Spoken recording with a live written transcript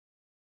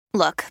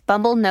Look,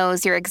 Bumble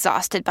knows you're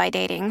exhausted by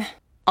dating.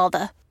 All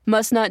the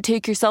must not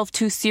take yourself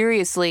too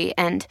seriously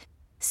and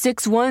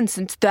 6'1"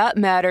 since that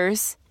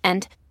matters.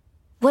 And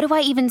what do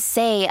I even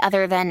say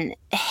other than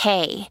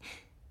hey?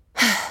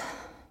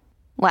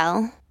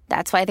 Well,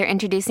 that's why they're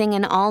introducing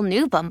an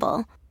all-new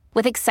Bumble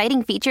with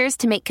exciting features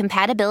to make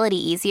compatibility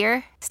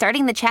easier,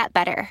 starting the chat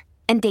better,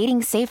 and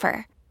dating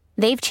safer.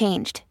 They've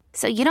changed,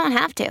 so you don't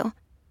have to.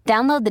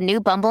 Download the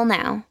new Bumble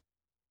now.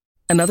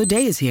 Another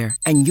day is here,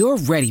 and you're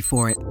ready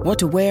for it. What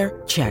to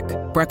wear? Check.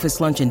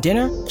 Breakfast, lunch, and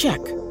dinner? Check.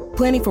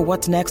 Planning for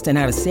what's next and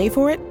how to save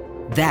for it?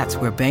 That's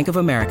where Bank of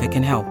America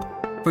can help.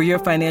 For your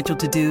financial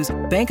to-dos,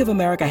 Bank of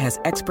America has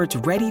experts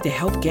ready to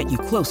help get you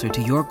closer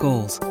to your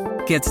goals.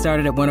 Get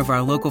started at one of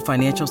our local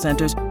financial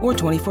centers or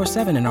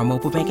 24/7 in our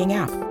mobile banking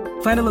app.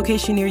 Find a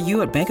location near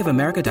you at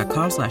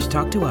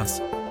bankofamerica.com/talktous.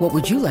 What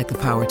would you like the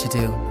power to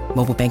do?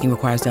 Mobile banking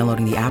requires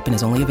downloading the app and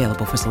is only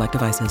available for select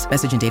devices.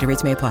 Message and data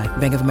rates may apply.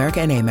 Bank of America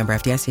N.A., member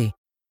FDIC.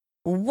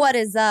 What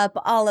is up,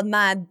 all of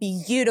my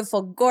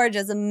beautiful,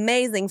 gorgeous,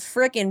 amazing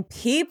freaking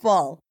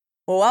people?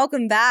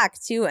 Welcome back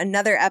to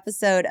another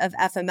episode of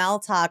FML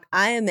Talk.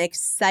 I am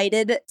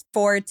excited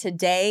for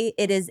today.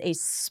 It is a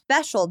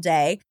special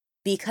day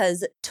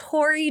because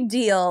Tori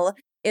Deal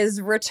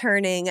is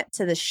returning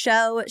to the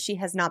show. She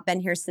has not been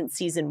here since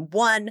season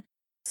 1.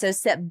 So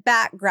sit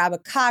back, grab a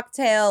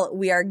cocktail.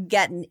 We are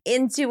getting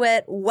into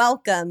it.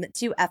 Welcome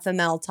to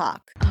FML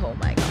Talk. Oh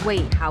my God.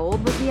 Wait, how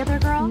old was the other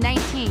girl?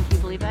 19. Can you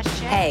believe that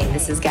shit? Hey,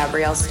 this is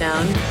Gabrielle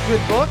Stone.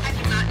 Good book.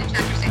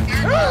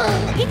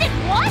 He did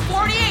what?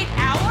 48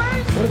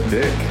 hours? What a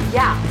dick.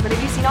 Yeah, but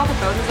have you seen all the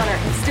photos on her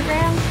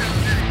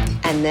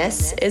Instagram? And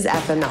this is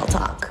FML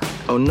Talk.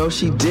 Oh, no,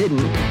 she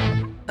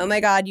didn't. Oh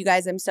my God, you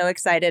guys, I'm so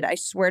excited. I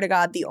swear to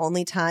God, the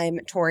only time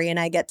Tori and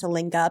I get to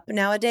link up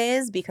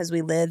nowadays, because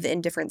we live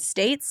in different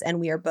states and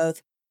we are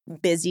both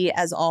busy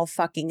as all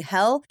fucking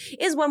hell,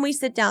 is when we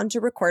sit down to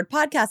record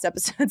podcast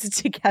episodes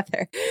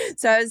together.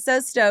 So I was so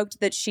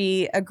stoked that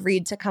she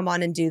agreed to come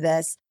on and do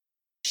this.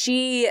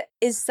 She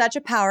is such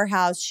a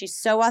powerhouse. She's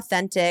so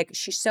authentic.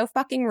 She's so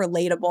fucking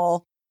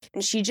relatable.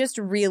 And she just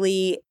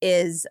really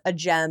is a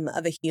gem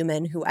of a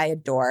human who I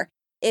adore.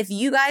 If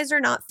you guys are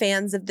not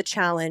fans of The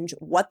Challenge,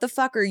 what the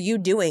fuck are you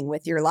doing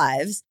with your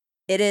lives?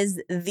 It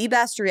is the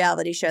best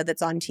reality show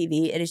that's on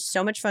TV. It is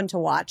so much fun to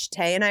watch.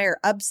 Tay and I are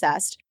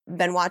obsessed.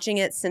 Been watching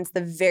it since the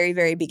very,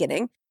 very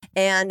beginning.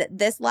 And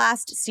this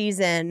last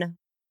season,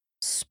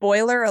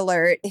 spoiler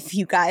alert, if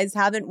you guys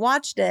haven't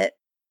watched it,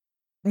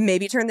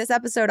 maybe turn this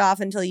episode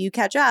off until you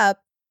catch up.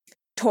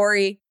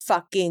 Tori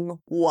fucking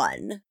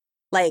won.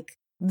 Like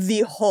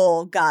the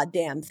whole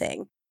goddamn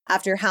thing.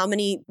 After how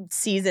many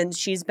seasons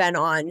she's been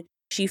on,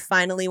 she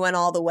finally went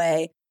all the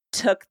way,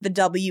 took the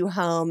W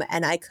home,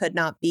 and I could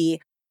not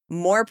be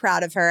more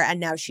proud of her.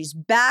 And now she's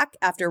back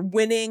after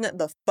winning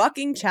the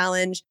fucking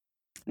challenge.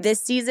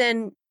 This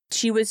season,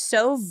 she was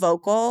so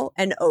vocal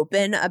and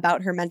open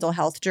about her mental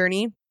health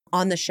journey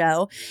on the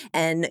show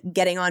and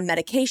getting on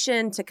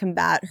medication to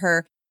combat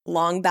her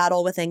long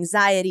battle with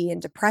anxiety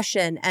and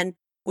depression, and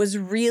was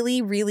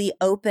really, really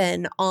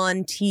open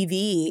on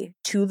TV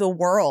to the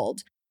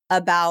world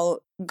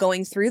about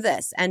going through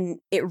this. And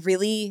it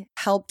really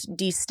helped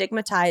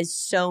destigmatize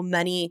so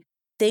many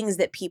things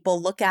that people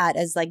look at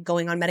as like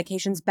going on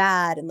medication's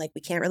bad. And like,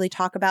 we can't really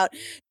talk about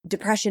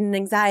depression and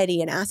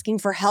anxiety, and asking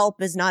for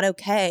help is not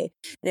okay.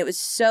 And it was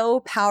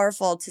so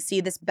powerful to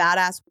see this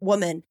badass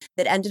woman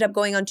that ended up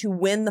going on to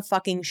win the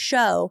fucking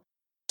show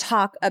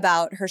talk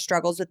about her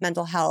struggles with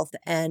mental health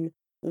and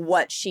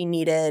what she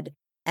needed,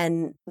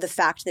 and the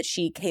fact that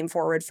she came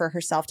forward for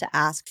herself to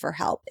ask for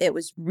help. It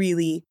was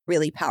really,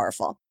 really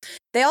powerful.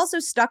 They also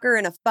stuck her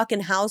in a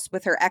fucking house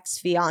with her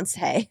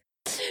ex-fiance.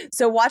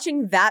 So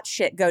watching that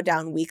shit go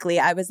down weekly,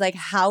 I was like,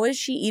 how is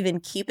she even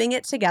keeping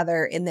it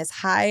together in this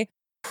high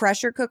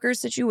pressure cooker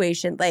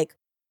situation? Like,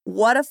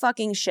 what a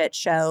fucking shit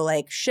show.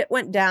 Like, shit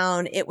went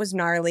down. It was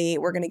gnarly.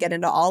 We're going to get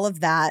into all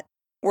of that.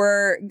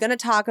 We're going to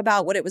talk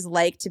about what it was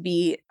like to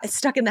be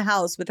stuck in the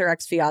house with her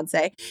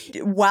ex-fiance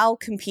while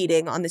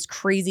competing on this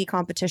crazy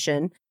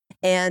competition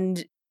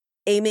and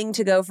aiming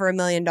to go for $1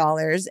 million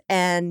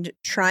and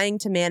trying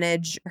to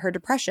manage her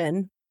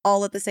depression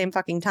all at the same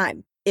fucking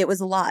time. It was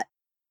a lot.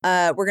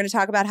 We're going to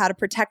talk about how to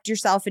protect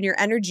yourself and your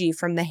energy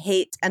from the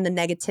hate and the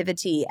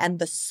negativity and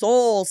the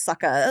soul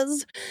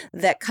suckers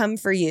that come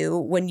for you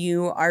when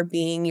you are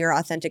being your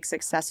authentic,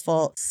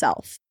 successful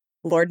self.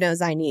 Lord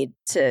knows I need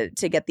to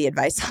get the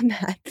advice on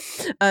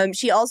that.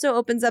 She also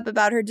opens up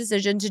about her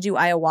decision to do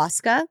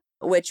ayahuasca,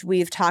 which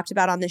we've talked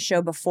about on this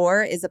show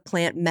before, is a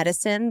plant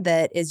medicine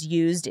that is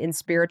used in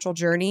spiritual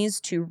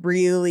journeys to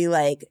really,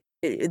 like,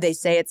 they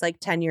say it's like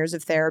 10 years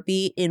of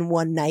therapy in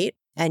one night,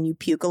 and you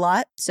puke a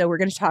lot. So we're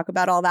going to talk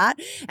about all that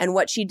and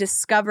what she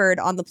discovered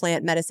on the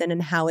plant medicine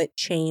and how it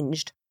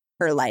changed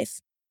her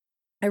life.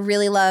 I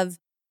really love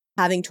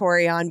having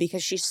Tori on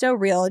because she's so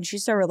real and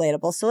she's so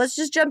relatable. So let's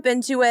just jump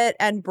into it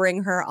and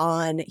bring her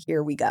on.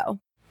 Here we go.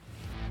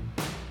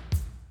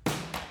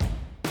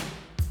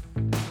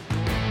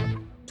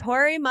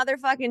 Tori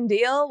motherfucking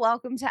Deal,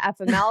 welcome to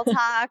FML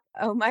Talk.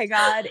 Oh my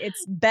God,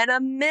 it's been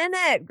a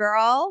minute,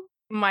 girl.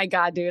 My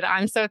God, dude,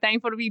 I'm so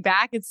thankful to be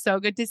back. It's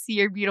so good to see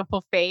your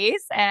beautiful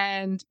face.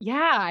 And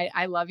yeah,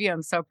 I love you.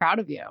 I'm so proud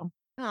of you.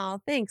 Oh,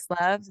 thanks,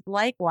 love.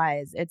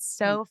 Likewise. It's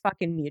so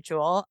fucking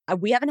mutual.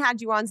 We haven't had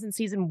you on since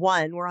season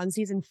 1. We're on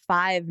season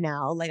 5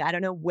 now. Like, I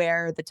don't know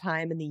where the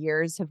time and the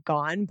years have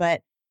gone,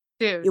 but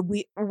Dude,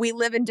 we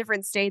live in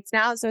different states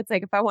now. So it's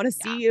like, if I want to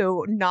see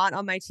you not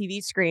on my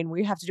TV screen,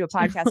 we have to do a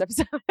podcast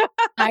episode.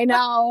 I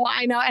know.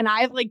 And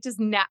I've like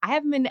I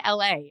haven't been to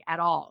LA at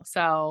all.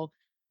 So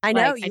I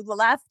know like, you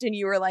left and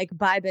you were like,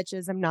 bye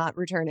bitches, I'm not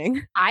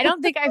returning. I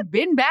don't think I've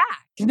been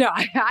back. No,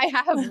 I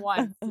have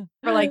once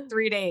for like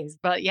 3 days,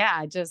 but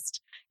yeah,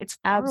 it's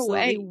far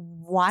Absolutely away.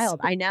 wild.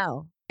 I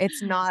know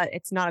it's not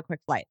a quick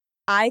flight.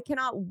 I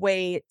cannot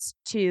wait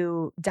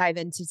to dive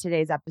into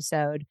today's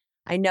episode.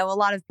 I know a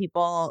lot of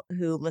people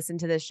who listen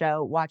to this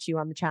show watch you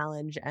on the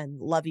challenge and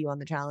love you on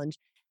the challenge.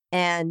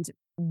 And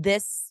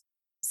this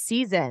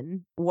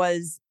season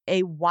was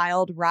a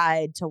wild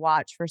ride to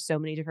watch for so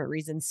many different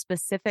reasons,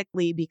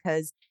 specifically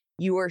because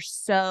you were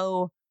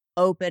so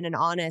open and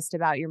honest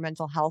about your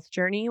mental health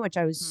journey, which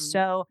I was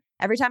so,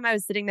 every time I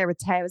was sitting there with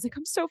Tay, I was like,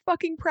 I'm so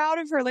fucking proud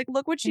of her. Like,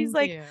 look what she's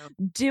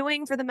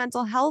doing for the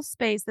mental health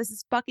space. This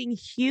is fucking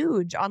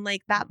huge on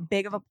like that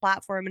big of a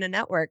platform and a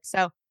network.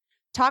 So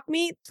talk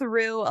me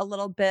through a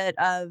little bit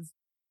of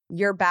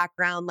your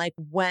background, like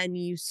when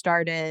you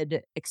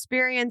started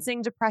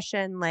experiencing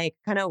depression, like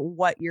kind of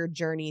what your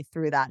journey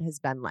through that has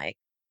been like.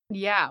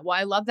 Yeah. Well,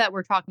 I love that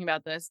we're talking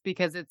about this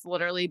because it's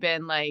literally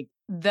been like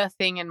the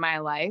thing in my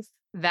life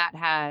that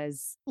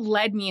has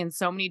led me in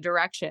so many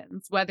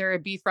directions, whether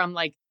it be from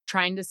like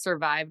trying to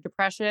survive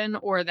depression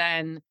or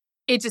then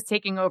it just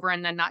taking over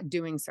and then not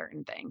doing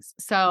certain things.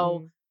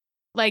 So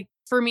like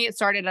for me, it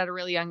started at a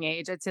really young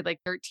age. I'd say like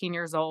 13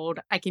 years old.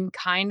 I can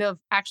kind of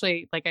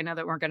actually, like, I know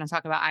that we're going to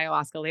talk about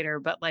ayahuasca later,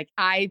 but like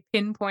I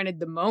pinpointed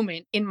the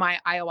moment in my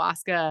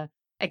ayahuasca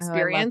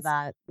experience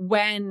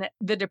when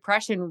the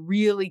depression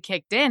really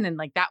kicked in. And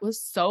like, that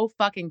was so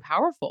fucking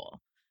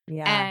powerful.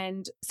 Yeah.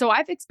 And so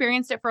I've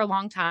experienced it for a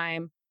long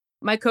time.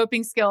 My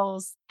coping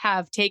skills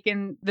have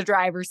taken the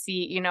driver's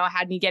seat,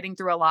 had me getting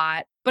through a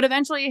lot. But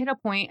eventually it hit a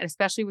point,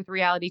 especially with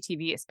reality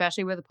TV,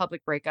 especially with a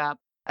public breakup,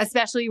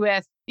 especially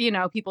with,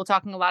 people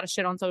talking a lot of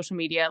shit on social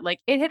media.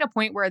 Like it hit a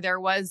point where there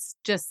was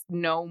just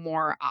no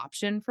more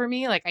option for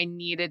me. Like I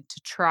needed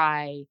to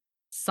try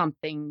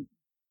something,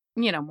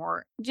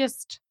 more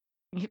just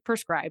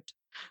prescribed.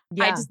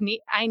 Yeah.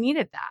 I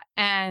needed that.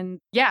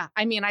 And yeah,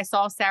 I mean, I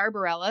saw Sarah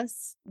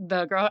Bareilles,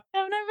 the girl.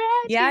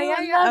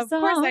 Yeah. Of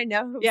course I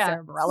know who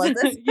Sarah Bareilles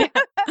is.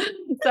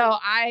 So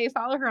I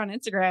follow her on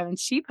Instagram and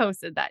she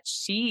posted that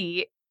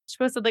she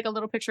posted like a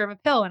little picture of a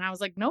pill. And I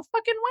was like, no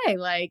fucking way.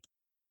 Like,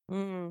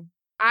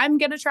 I'm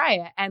going to try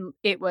it. And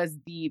it was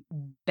the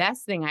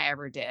best thing I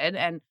ever did.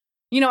 And,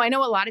 I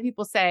know a lot of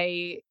people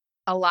say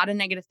a lot of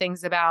negative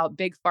things about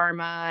big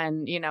pharma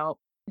and,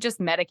 just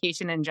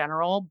medication in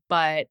general.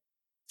 But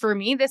for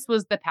me, this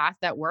was the path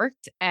that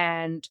worked.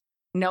 And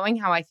knowing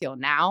how I feel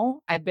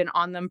now, I've been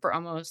on them for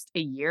almost a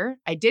year.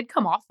 I did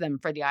come off them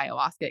for the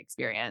ayahuasca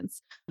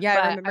experience. Yeah,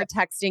 I remember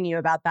texting you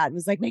about that. It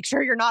was like, make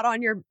sure you're not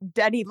on your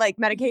daddy like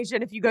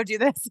medication if you go do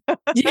this.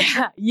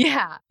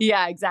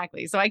 Yeah,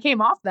 exactly. So I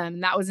came off them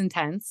and that was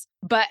intense.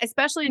 But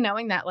especially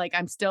knowing that like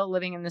I'm still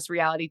living in this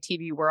reality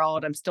TV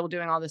world. I'm still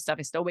doing all this stuff.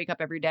 I still wake up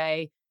every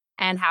day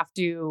and have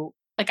to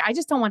like, I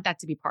just don't want that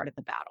to be part of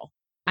the battle.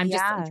 I'm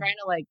trying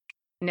to like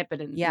nip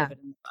it in the bud.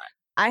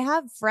 I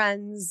have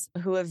friends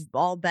who have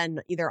all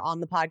been either on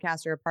the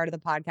podcast or a part of the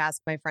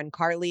podcast. My friend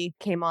Carly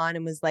came on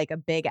and was like a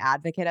big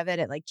advocate of it.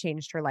 It like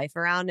changed her life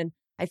around. And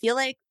I feel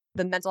like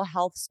the mental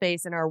health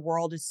space in our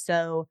world is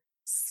so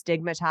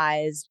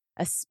stigmatized,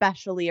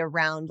 especially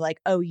around like,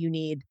 oh, you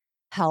need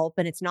help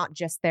and it's not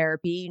just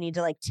therapy. You need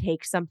to like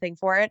take something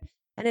for it.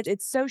 And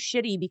it's so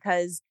shitty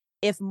because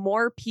if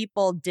more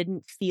people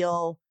didn't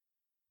feel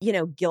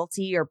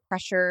guilty or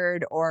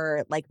pressured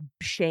or like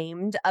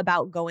shamed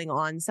about going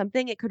on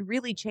something, it could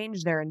really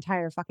change their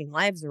entire fucking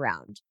lives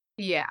around.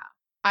 Yeah,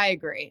 I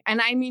agree.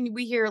 And I mean,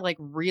 we hear like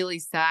really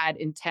sad,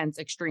 intense,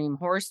 extreme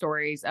horror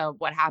stories of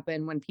what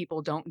happened when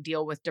people don't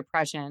deal with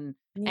depression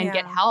and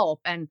get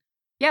help. And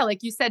yeah,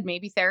 like you said,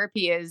 maybe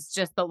therapy is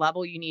just the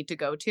level you need to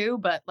go to.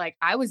 But like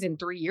I was in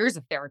 3 years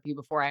of therapy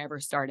before I ever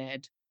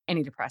started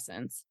any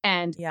depressants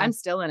and I'm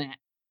still in it.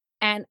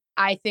 And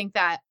I think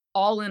that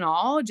all in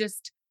all,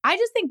 I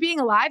just think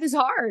being alive is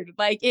hard.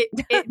 Like it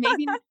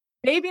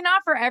maybe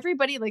not for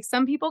everybody. Like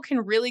some people can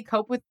really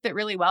cope with it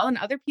really well. And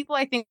other people,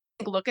 I think,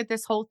 look at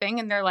this whole thing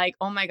and they're like,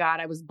 oh my God,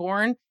 I was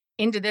born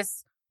into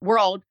this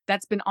world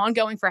that's been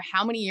ongoing for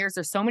how many years?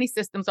 There's so many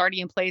systems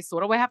already in place. So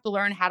what do I have to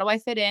learn? How do I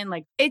fit in?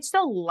 Like it's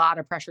a lot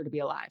of pressure to be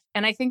alive.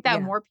 And I think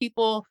that more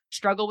people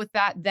struggle with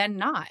that than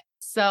not.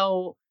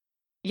 So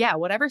yeah,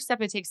 whatever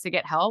step it takes to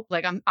get help.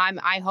 Like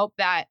I hope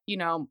that,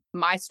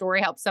 my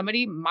story helps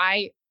somebody.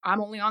 I'm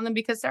only on them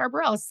because Sarah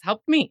Bareilles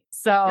helped me.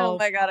 So, oh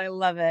my God, I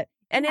love it.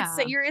 And it's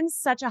you're in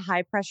such a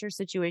high pressure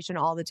situation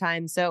all the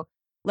time. So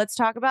let's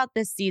talk about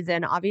this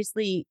season.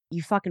 Obviously,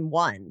 you fucking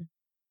won.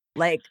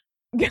 Like,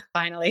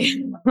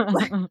 finally.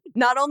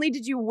 not only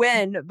did you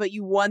win, but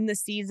you won the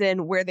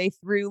season where they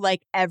threw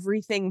like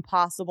everything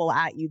possible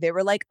at you. They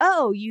were like,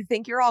 oh, you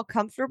think you're all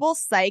comfortable?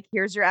 Psych,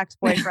 here's your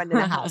ex-boyfriend in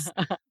the house.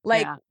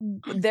 Like,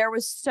 there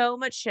was so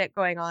much shit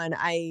going on.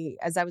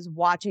 As I was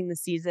watching the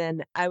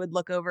season, I would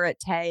look over at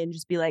Tay and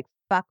just be like,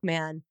 fuck,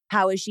 man,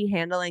 how is she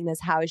handling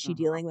this? How is she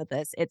dealing with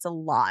this? It's a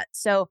lot.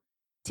 So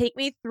take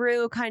me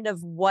through kind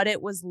of what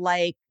it was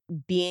like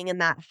being in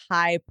that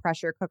high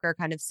pressure cooker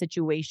kind of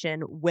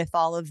situation with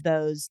all of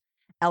those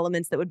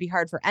elements that would be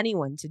hard for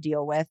anyone to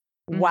deal with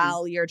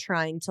while you're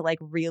trying to like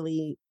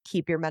really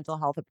keep your mental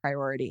health a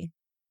priority.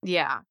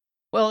 Yeah.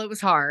 Well, it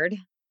was hard.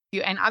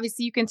 And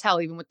obviously you can tell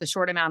even with the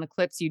short amount of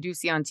clips you do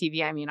see on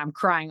TV, I mean, I'm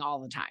crying all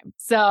the time.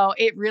 So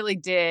it really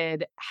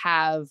did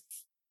have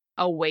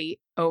a weight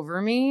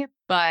over me.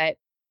 But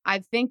I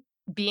think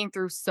being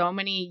through so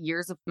many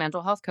years of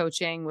mental health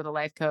coaching with a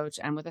life coach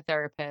and with a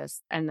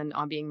therapist and then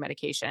on being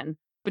medication,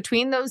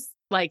 between those,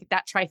 like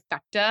that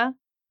trifecta,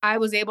 I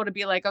was able to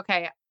be like,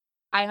 okay,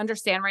 I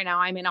understand right now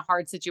I'm in a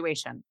hard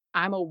situation.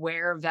 I'm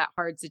aware of that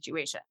hard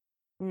situation.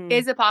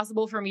 Is it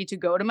possible for me to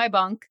go to my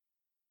bunk,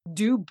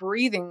 do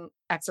breathing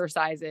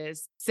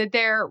exercises, sit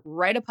there,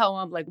 write a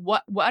poem? Like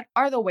what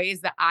are the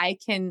ways that I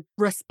can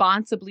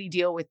responsibly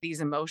deal with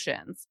these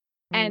emotions?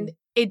 And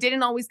it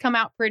didn't always come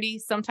out pretty.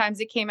 Sometimes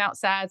it came out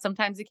sad.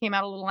 Sometimes it came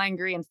out a little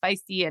angry and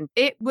feisty. And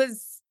it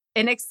was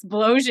an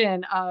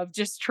explosion of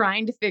just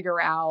trying to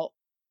figure out,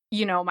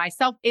 you know,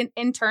 myself.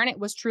 In turn, it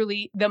was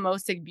truly the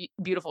most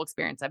beautiful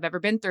experience I've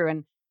ever been through.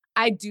 And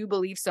I do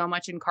believe so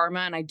much in karma.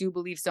 And I do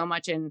believe so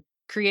much in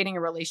creating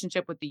a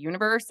relationship with the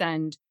universe.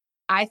 And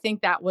I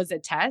think that was a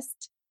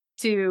test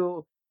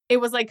to, it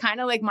was like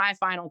kind of like my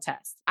final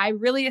test. I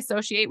really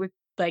associate with,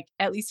 like,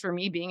 at least for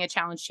me, being a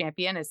challenge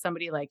champion as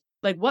somebody like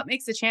what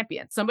makes a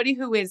champion? Somebody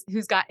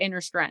who's got inner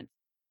strength,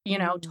 you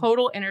know,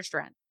 total inner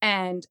strength.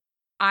 And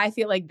I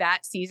feel like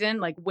that season,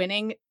 like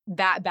winning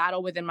that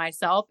battle within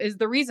myself is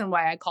the reason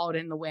why I called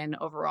in the win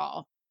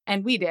overall.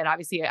 And we did.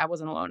 Obviously, I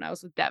wasn't alone. I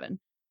was with Devin.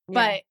 Yeah.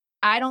 But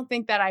I don't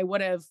think that I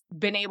would have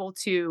been able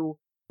to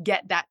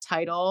get that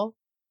title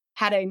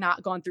had I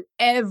not gone through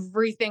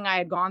everything I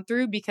had gone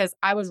through, because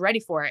I was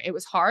ready for it. It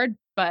was hard,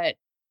 but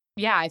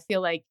yeah, I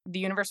feel like the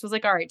universe was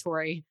like, all right,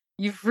 Tori,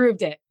 you've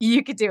proved it.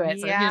 You could do it.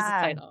 So here's the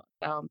title.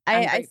 So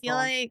I feel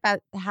like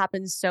that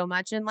happens so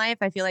much in life.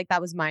 I feel like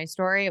that was my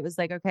story. It was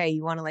like, okay,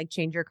 you want to like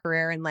change your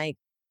career and like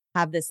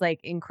have this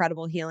like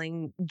incredible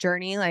healing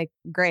journey. Like,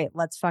 great,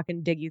 let's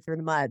fucking dig you through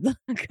the mud.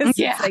 Because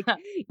it's like,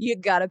 you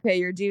got to pay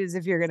your dues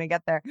if you're going to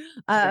get there.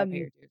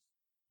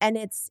 And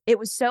it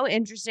was so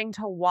interesting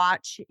to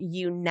watch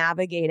you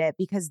navigate it,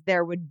 because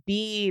there would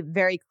be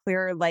very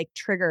clear like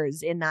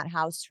triggers in that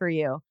house for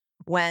you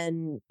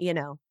when, you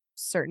know,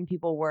 certain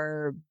people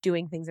were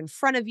doing things in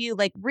front of you,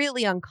 like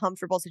really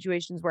uncomfortable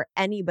situations where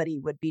anybody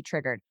would be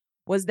triggered.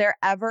 Was there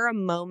ever a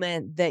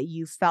moment that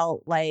you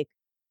felt like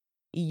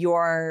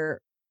your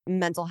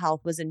mental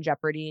health was in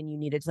jeopardy and you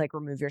needed to like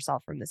remove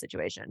yourself from the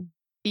situation?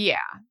 Yeah,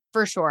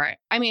 for sure.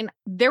 I mean,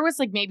 there was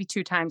like maybe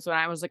 2 times when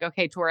I was like,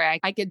 okay, Tori,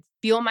 I could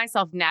feel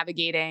myself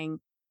navigating,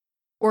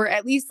 or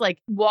at least like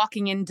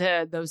walking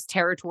into those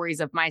territories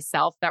of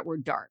myself that were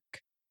dark.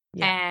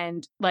 Yeah.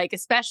 And like,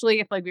 especially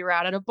if like we were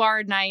out at a bar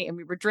at night and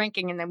we were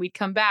drinking and then we'd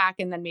come back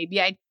and then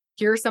maybe I'd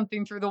hear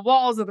something through the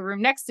walls of the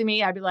room next to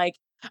me. I'd be like,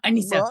 I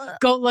need to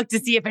go look to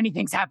see if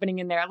anything's happening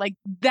in there. Like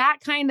that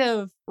kind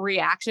of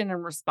reaction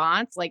and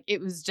response, like it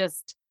was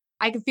just,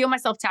 I could feel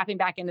myself tapping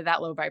back into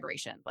that low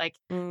vibration. Like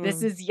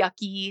this is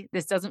yucky.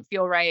 This doesn't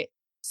feel right.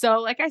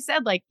 So like I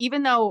said, like,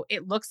 even though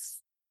it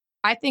looks,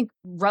 I think,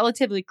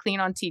 relatively clean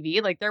on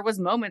TV, like there was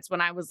moments when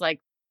I was like,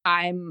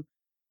 I'm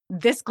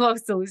this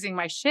close to losing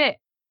my shit.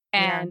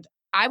 And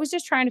I was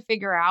just trying to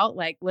figure out,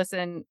 like,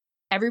 listen,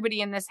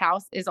 everybody in this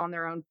house is on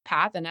their own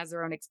path and has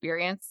their own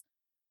experience.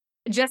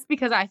 Just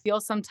because I feel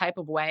some type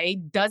of way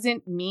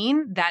doesn't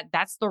mean that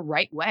that's the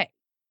right way,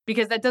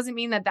 because that doesn't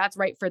mean that that's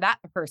right for that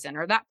person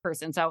or that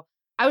person. So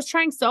I was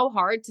trying so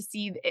hard to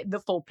see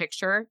the full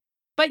picture.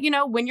 But, you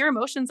know, when your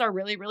emotions are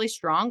really, really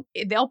strong,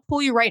 they'll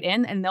pull you right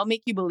in and they'll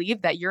make you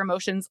believe that your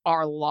emotions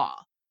are law.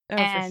 Oh,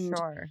 and for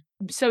sure.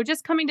 So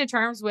just coming to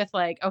terms with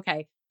like,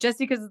 okay, just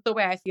because it's the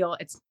way I feel,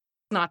 it's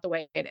not the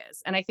way it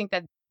is. And I think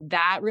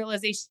that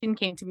realization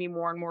came to me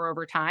more and more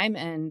over time.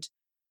 And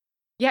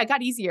yeah, it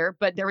got easier,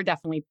 but there were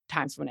definitely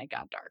times when it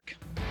got dark.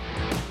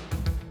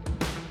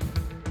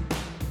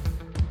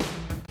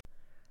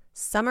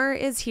 Summer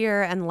is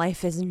here and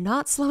life is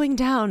not slowing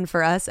down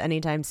for us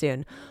anytime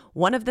soon.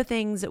 One of the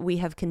things we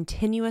have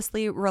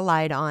continuously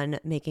relied on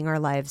making our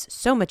lives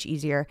so much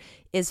easier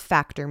is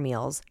Factor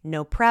meals.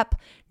 No prep,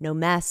 no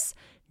mess,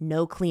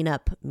 no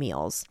cleanup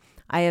meals.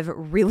 I have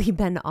really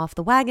been off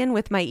the wagon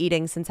with my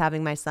eating since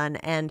having my son,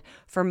 and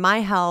for my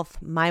health,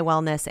 my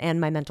wellness,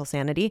 and my mental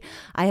sanity,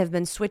 I have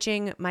been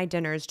switching my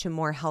dinners to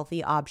more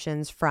healthy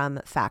options from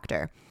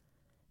Factor.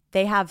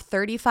 They have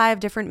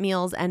 35 different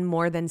meals and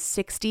more than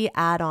 60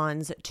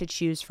 add-ons to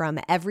choose from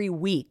every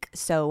week,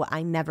 so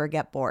I never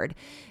get bored.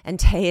 And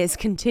Tay is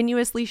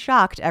continuously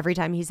shocked every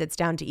time he sits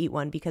down to eat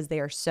one because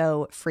they are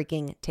so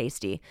freaking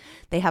tasty.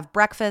 They have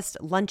breakfast,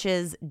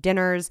 lunches,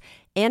 dinners,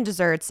 and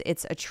desserts.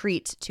 It's a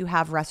treat to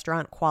have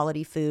restaurant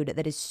quality food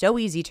that is so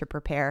easy to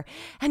prepare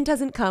and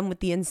doesn't come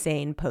with the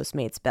insane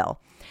Postmates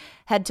bill.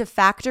 Head to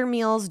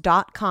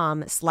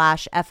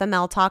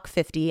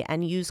factormeals.com/FMLTalk50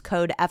 and use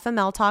code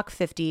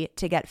FMLTalk50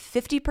 to get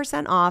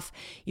 50% off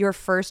your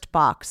first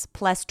box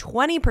plus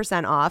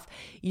 20% off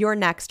your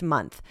next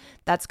month.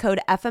 That's code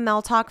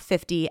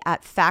FMLTalk50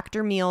 at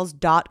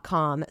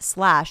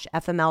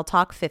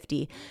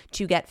factormeals.com/FMLTalk50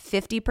 to get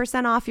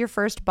 50% off your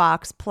first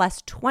box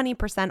plus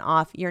 20%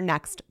 off your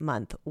next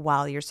month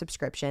while your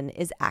subscription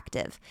is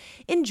active.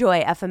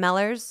 Enjoy,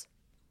 FMLers.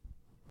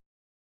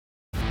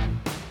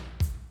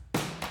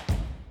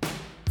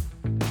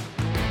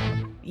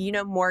 You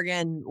know,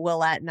 Morgan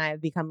Willett and I have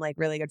become like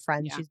really good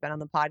friends. Yeah. She's been on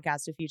the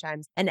podcast a few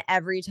times. And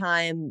every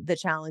time the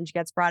challenge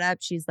gets brought up,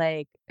 she's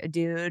like,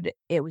 dude,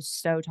 it was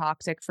so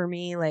toxic for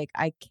me. Like,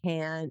 I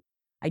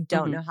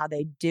don't know how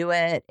they do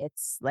it.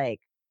 It's like,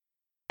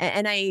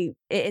 and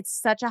it's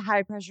such a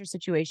high pressure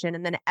situation.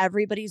 And then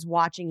everybody's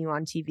watching you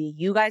on TV.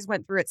 You guys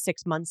went through it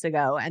 6 months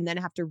ago and then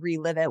have to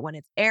relive it when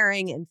it's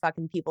airing and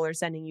fucking people are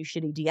sending you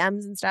shitty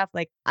DMs and stuff.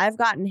 Like, I've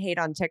gotten hate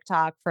on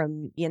TikTok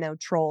from,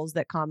 trolls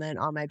that comment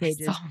on my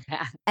pages.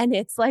 And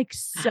it's like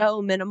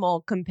so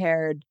minimal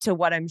compared to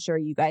what I'm sure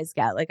you guys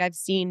get. Like, I've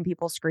seen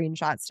people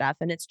screenshot stuff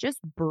and it's just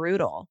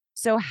brutal.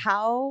 So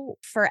how,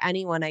 for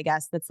anyone, I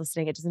guess, that's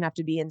listening, it doesn't have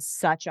to be in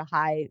such a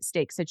high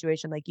stake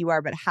situation like you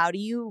are, but how do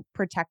you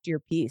protect your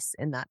peace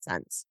in that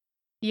sense?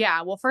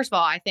 Yeah. Well, first of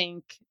all, I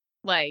think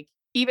like,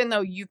 even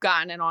though you've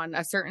gotten it on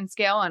a certain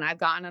scale and I've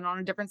gotten it on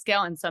a different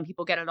scale and some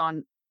people get it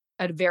on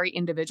a very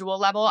individual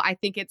level, I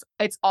think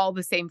it's all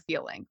the same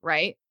feeling.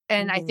 Right.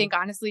 And I think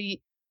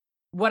honestly,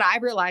 what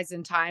I've realized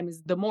in time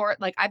is the more,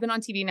 like, I've been on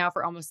TV now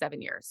for almost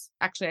 7 years.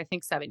 Actually, I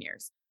think 7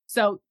 years.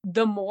 So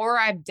the more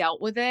I've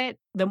dealt with it,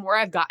 the more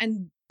I've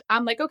gotten,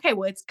 I'm like, okay,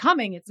 well, it's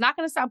coming. It's not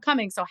going to stop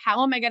coming. So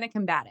how am I going to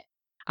combat it?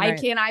 Right.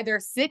 I can either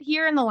sit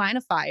here in the line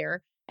of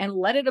fire and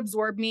let it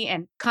absorb me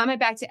and comment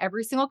back to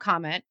every single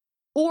comment,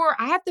 or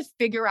I have to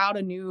figure out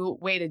a new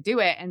way to do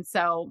it. And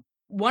so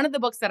one of the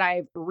books that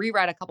I've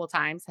reread a couple of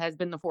times has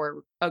been The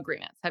 4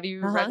 Agreements. Have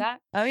you read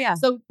that? Oh, yeah.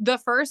 So the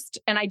first,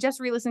 and I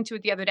just re-listened to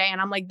it the other day, and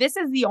I'm like, this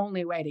is the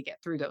only way to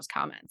get through those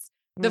comments.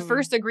 The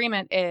first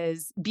agreement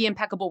is be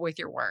impeccable with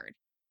your word.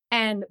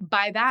 And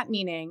by that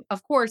meaning,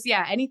 of course,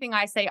 yeah, anything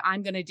I say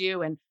I'm going to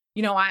do. And,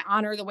 I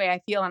honor the way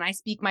I feel and I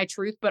speak my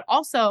truth, but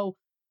also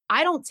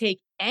I don't take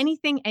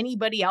anything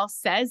anybody else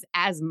says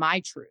as my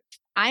truth.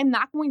 I'm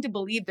not going to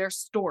believe their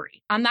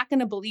story. I'm not going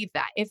to believe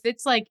that. If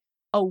it's like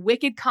a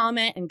wicked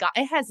comment and God,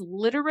 it has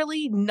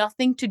literally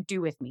nothing to do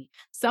with me.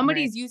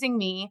 Somebody's using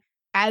me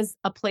as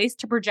a place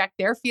to project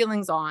their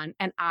feelings on,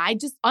 and I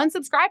just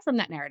unsubscribe from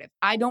that narrative.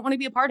 I don't want to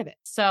be a part of it.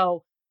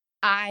 So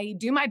I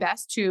do my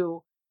best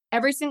to,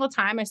 every single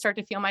time I start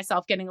to feel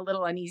myself getting a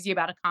little uneasy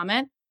about a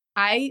comment,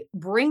 I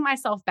bring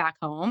myself back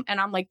home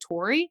and I'm like,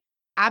 Tori,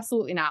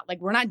 absolutely not.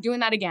 Like, we're not doing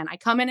that again. I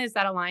come in as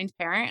that aligned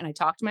parent and I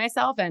talk to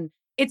myself, and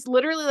it's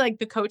literally like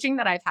the coaching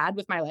that I've had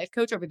with my life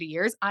coach over the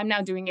years. I'm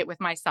now doing it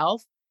with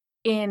myself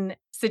in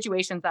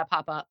situations that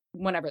pop up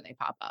whenever they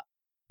pop up.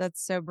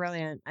 That's so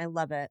brilliant. I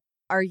love it.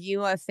 Are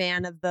you a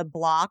fan of the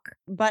block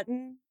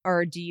button,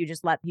 or do you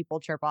just let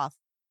people chirp off?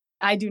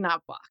 I do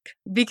not block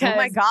because, oh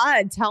my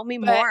God, tell me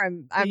more.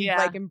 I'm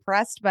like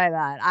impressed by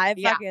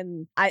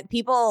that.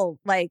 People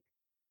like,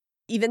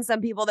 even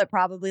some people that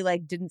probably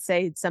like didn't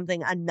say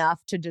something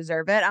enough to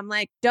deserve it. I'm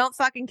like, don't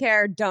fucking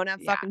care. Don't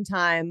have fucking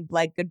time.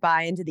 Like,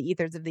 goodbye into the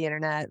ethers of the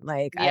internet.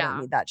 Like, I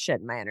don't need that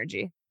shit in my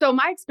energy. So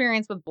my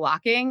experience with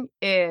blocking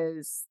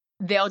is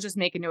they'll just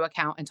make a new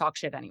account and talk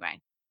shit anyway.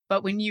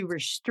 But when you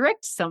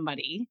restrict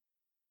somebody,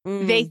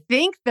 they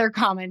think they're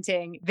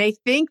commenting, they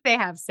think they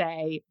have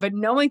say, but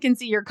no one can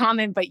see your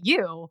comment but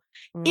you.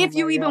 If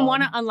you even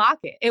want to unlock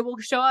it, it will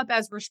show up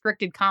as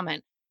restricted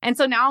comment. And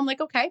so now I'm like,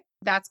 okay,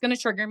 that's going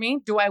to trigger me.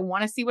 Do I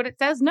want to see what it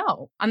says?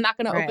 No, I'm not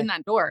going to open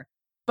that door.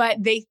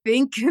 But they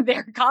think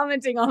they're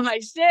commenting on my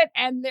shit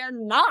and they're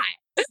not.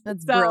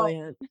 That's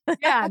brilliant.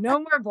 Yeah, no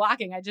more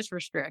blocking. I just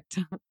restrict.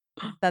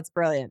 That's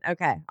brilliant.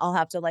 Okay. I'll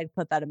have to like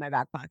put that in my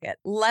back pocket.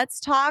 Let's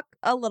talk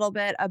a little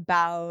bit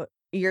about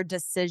your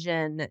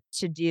decision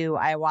to do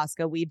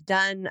ayahuasca. We've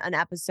done an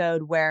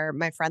episode where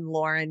my friend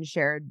Lauren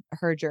shared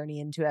her journey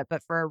into it,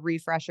 but for a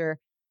refresher,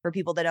 for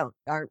people that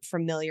aren't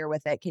familiar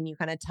with it, can you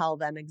kind of tell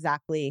them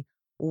exactly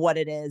what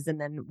it is and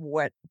then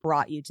what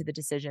brought you to the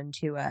decision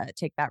to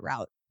take that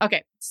route?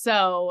 Okay.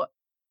 So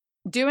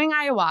doing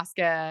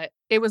ayahuasca,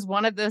 it was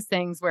one of those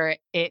things where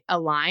it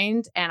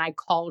aligned and I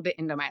called it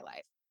into my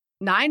life.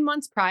 9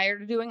 months prior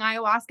to doing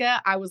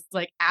ayahuasca, I was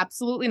like,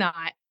 absolutely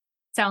not.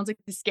 Sounds like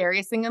the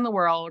scariest thing in the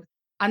world.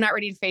 I'm not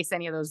ready to face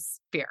any of those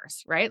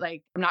fears, right?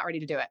 Like, I'm not ready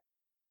to do it.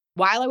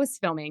 while I was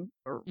filming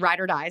Ride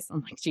or Dies,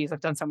 I'm like, geez,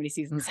 I've done so many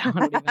seasons. I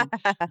don't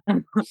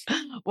even.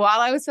 While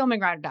I was filming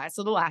Ride or Die,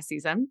 so the last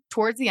season,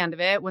 towards the end of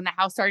it, when the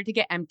house started to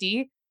get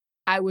empty,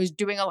 I was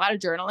doing a lot of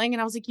journaling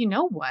and I was like, you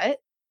know what?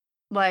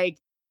 Like,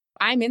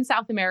 I'm in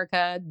South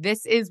America.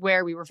 This is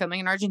where we were filming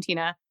in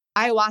Argentina.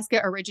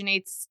 Ayahuasca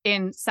originates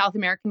in South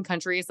American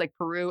countries like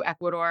Peru,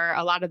 Ecuador,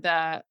 a lot of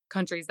the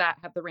countries that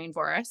have the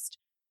rainforest.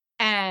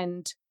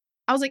 And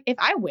I was like, if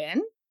I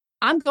win,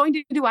 I'm going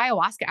to do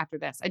ayahuasca after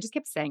this. I just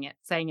kept saying it.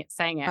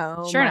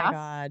 Oh Sure my enough,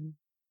 God.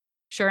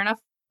 Sure enough,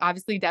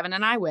 obviously Devin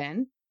and I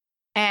win.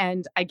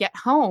 And I get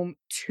home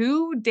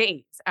 2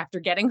 days after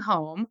getting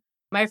home.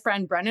 My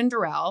friend Brennan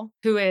Durrell,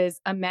 who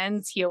is a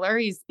men's healer,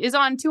 is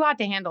on Too Hot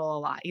to Handle a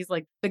lot. He's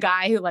like the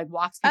guy who like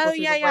walks people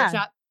through the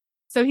workshop.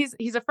 So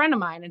he's a friend of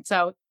mine. And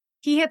so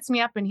he hits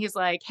me up and he's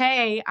like,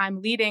 hey,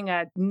 I'm leading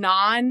a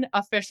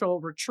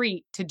non-official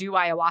retreat to do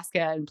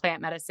ayahuasca and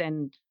plant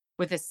medicine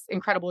with this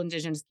incredible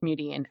indigenous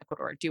community in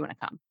Ecuador. Do you want to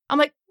come? I'm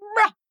like,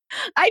 bruh,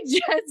 I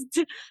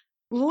just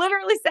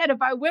literally said,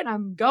 if I win,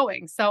 I'm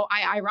going. So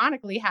I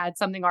ironically had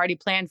something already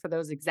planned for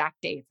those exact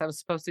dates. I was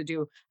supposed to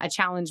do a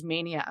Challenge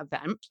Mania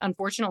event,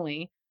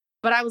 unfortunately.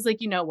 But I was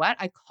like, you know what?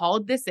 I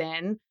called this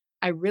in.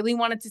 I really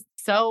wanted to.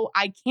 So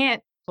I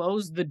can't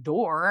close the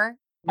door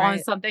on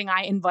something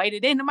I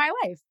invited into my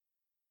life.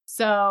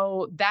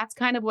 So that's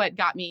kind of what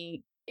got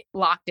me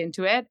locked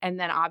into it. And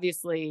then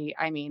obviously,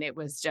 I mean, it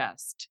was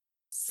just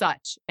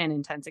such an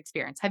intense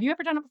experience. Have you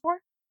ever done it before?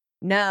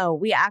 No,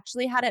 we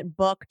actually had it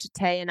booked,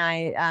 Tay and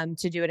I,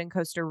 to do it in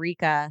Costa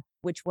Rica,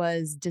 which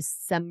was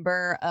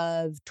December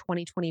of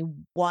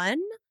 2021.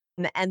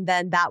 And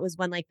then that was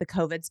when like the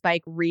COVID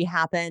spike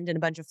re-happened and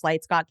a bunch of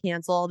flights got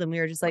canceled. And we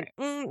were just like,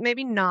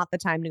 maybe not the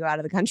time to go out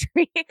of the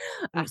country.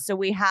 So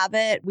we have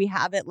it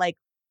like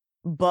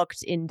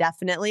booked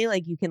indefinitely.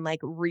 Like you can like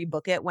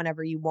rebook it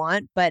whenever you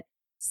want. But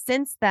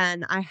since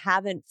then, I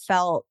haven't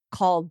felt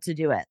called to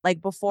do it.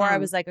 Like before, I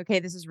was like, okay,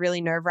 this is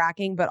really nerve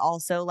wracking, but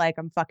also like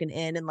I'm fucking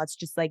in and let's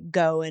just like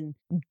go and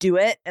do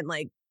it and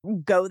like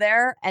go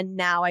there. And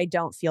now I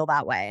don't feel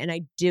that way. And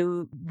I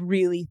do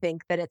really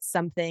think that it's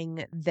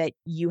something that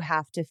you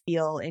have to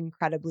feel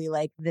incredibly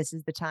like this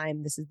is the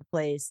time, this is the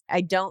place. I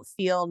don't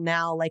feel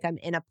now like I'm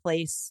in a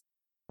place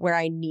where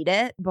I need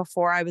it.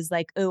 Before I was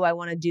like, oh, I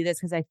want to do this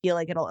because I feel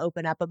like it'll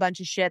open up a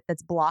bunch of shit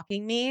that's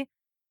blocking me.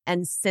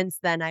 And since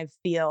then, I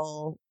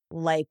feel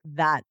like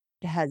that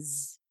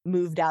has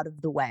moved out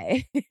of the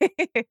way.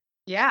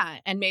 Yeah.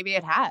 And maybe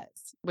it has,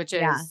 which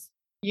is,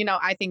 you know,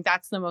 I think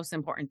that's the most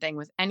important thing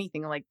with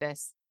anything like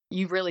this.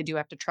 You really do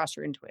have to trust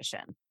your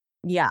intuition.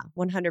 Yeah,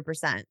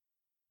 100%.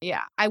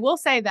 Yeah. I will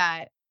say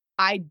that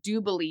I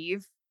do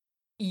believe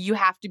you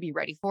have to be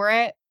ready for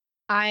it.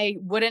 I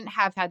wouldn't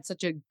have had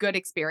such a good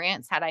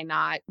experience had I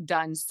not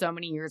done so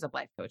many years of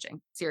life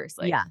coaching.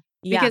 Seriously. Yeah.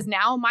 Because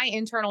now my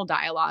internal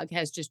dialogue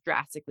has just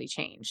drastically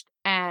changed.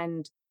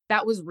 And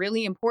that was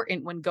really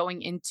important when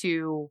going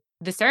into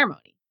the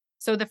ceremony.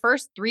 So the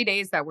first 3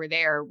 days that we're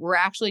there, we're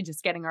actually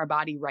just getting our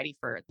body ready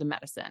for the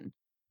medicine.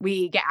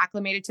 We get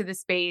acclimated to the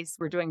space.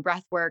 We're doing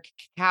breath work,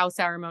 cacao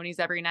ceremonies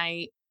every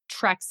night,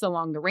 treks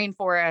along the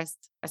rainforest.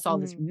 I saw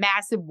this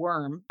massive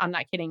worm. I'm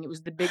not kidding. It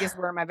was the biggest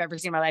worm I've ever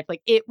seen in my life.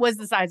 Like it was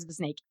the size of a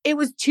snake. It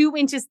was 2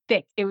 inches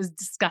thick. It was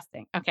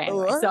disgusting. Okay.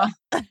 Anyway, so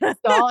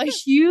a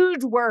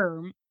huge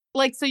worm.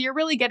 Like, so you're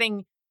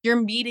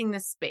meeting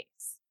this space.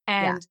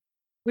 And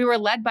we were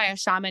led by a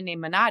shaman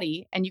named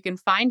Manati, and you can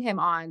find him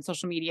on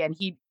social media, and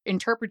he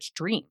interprets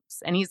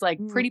dreams, and he's like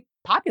pretty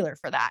popular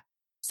for that.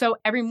 So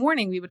every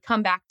morning we would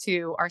come back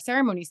to our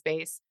ceremony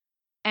space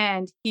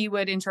and he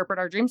would interpret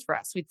our dreams for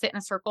us. We'd sit in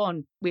a circle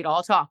and we'd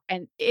all talk,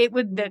 and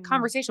the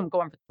conversation would go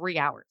on for 3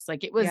 hours.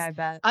 Like it was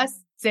us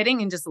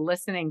sitting and just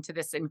listening to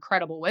this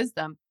incredible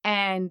wisdom.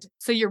 And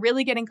so you're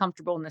really getting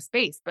comfortable in the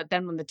space. But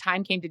then when the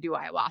time came to do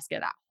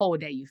ayahuasca, that whole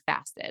day you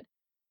fasted.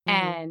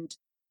 And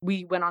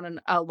we went on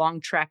a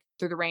long trek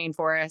through the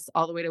rainforest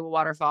all the way to a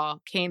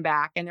waterfall, came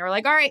back, and they were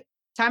like, all right,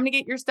 time to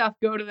get your stuff,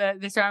 go to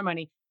the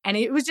ceremony. And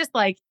it was just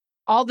like,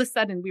 all of a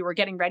sudden we were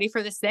getting ready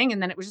for this thing.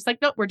 And then it was just like,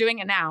 nope, we're doing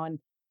it now. And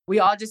we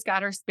all just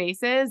got our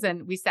spaces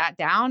and we sat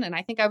down. And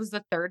I think I was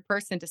the third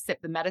person to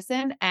sip the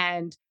medicine.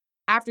 And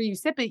after you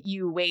sip it,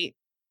 you wait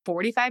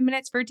 45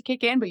 minutes for it to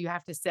kick in, but you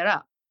have to sit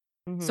up.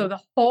 So the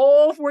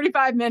whole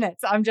 45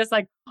 minutes, I'm just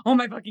like, oh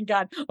my fucking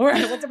God. All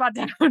right, what's about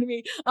to happen to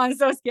me? I'm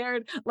so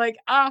scared. Like,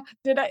 why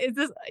did I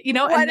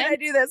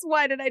do this?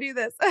 Why did I do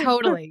this?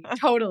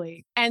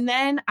 Totally. And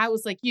then I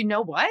was like, you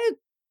know what?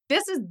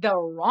 This is the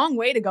wrong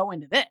way to go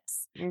into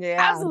this. Yeah.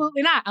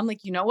 Absolutely not. I'm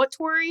like, you know what,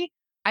 Tori?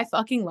 I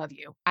fucking love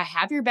you. I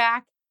have your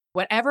back.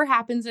 Whatever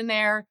happens in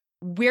there,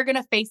 we're going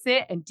to face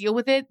it and deal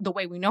with it the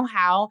way we know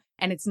how.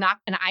 And it's not,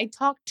 and I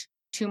talked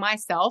to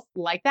myself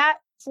like that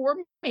for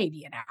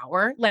maybe an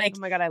hour. Like, oh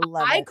my God, I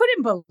love I it. could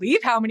not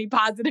believe how many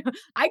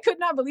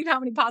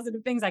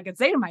positive things I could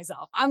say to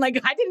myself. I'm like,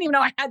 I didn't even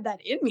know I had that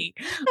in me.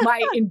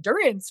 My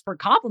endurance for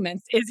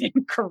compliments is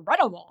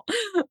incredible.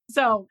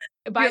 So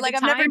by You're like,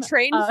 I've never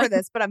trained for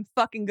this, but I'm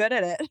fucking good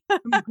at it.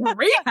 I'm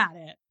great at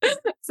it.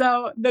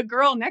 So the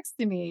girl next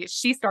to me,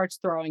 she starts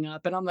throwing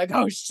up and I'm like,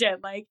 oh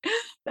shit, like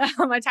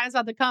my time's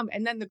about to come.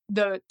 And then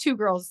the two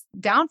girls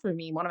down from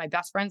me, one of my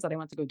best friends that I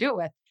went to go do it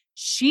with,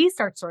 she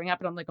starts throwing up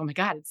and I'm like, oh my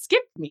God, it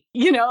skipped me.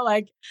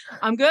 Like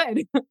I'm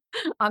good.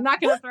 I'm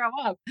not going to throw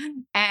up.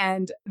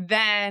 And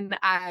then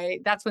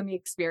that's when the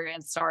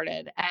experience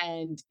started.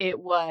 And it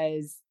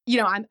was,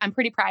 I'm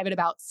pretty private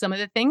about some of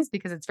the things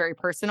because it's very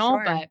personal,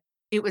 Sure. but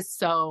it was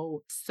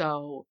so,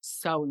 so,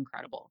 so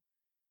incredible.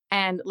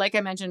 And like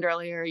I mentioned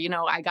earlier,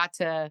 I got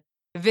to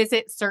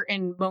visit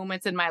certain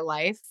moments in my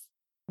life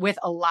with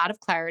a lot of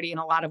clarity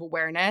and a lot of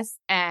awareness.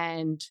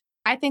 And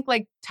I think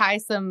like tie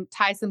some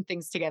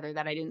things together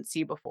that I didn't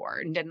see before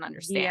and didn't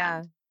understand.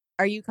 Yeah.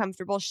 Are you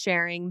comfortable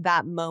sharing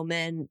that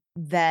moment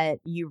that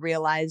you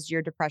realized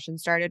your depression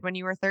started when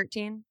you were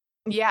 13?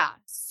 Yeah.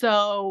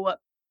 So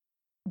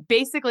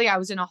basically I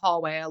was in a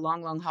hallway, a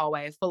long, long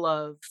hallway full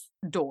of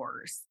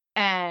doors.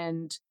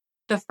 And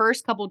the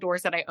first couple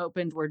doors that I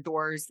opened were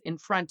doors in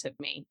front of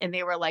me. And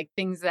they were like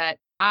things that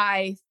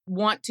I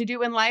want to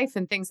do in life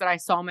and things that I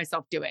saw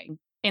myself doing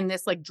in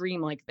this like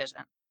dream-like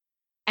vision.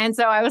 And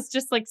so I was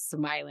just like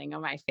smiling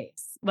on my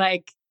face.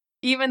 Like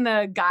even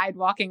the guide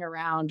walking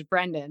around,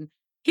 Brendan,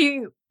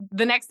 he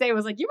the next day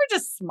was like, you were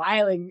just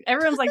smiling.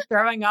 Everyone's like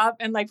throwing up.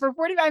 And like for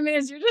 45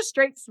 minutes, you're just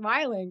straight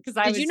smiling.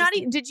 Because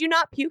Did you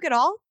not puke at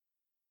all?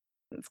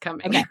 It's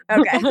coming.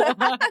 Okay.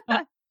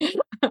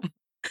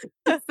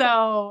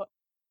 So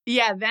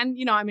yeah, then,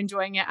 I'm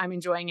enjoying it.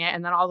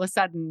 And then all of a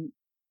sudden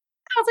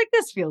I was like,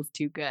 this feels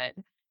too good.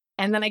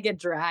 And then I get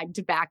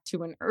dragged back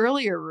to an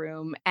earlier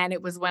room. And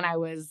it was when I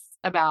was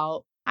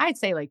about, I'd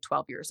say like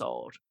 12 years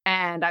old.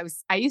 And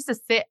I used to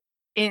sit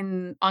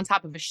on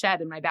top of a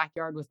shed in my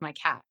backyard with my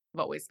cat.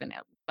 I've always been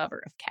a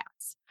lover of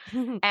cats.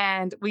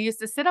 And we used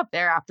to sit up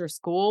there after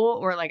school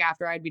or like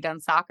after I'd be done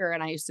soccer.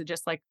 And I used to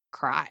just like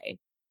cry.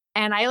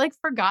 And I like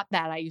forgot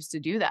that I used to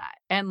do that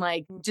and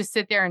like just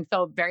sit there and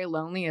felt very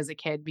lonely as a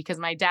kid because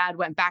my dad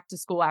went back to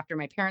school after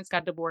my parents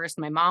got divorced.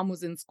 My mom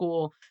was in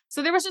school.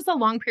 So there was just a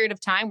long period of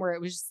time where it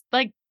was just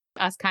like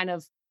us kind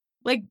of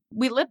like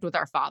we lived with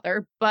our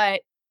father,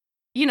 but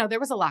there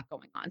was a lot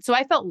going on. So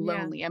I felt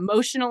lonely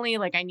emotionally,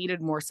 like I needed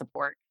more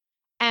support.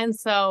 And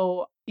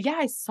so, yeah,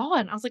 I saw it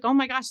and I was like, oh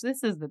my gosh,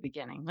 this is the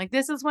beginning. Like,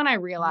 this is when I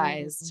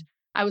realized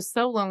I was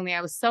so lonely. I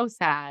was so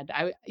sad.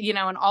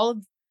 And all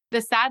of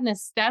the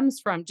sadness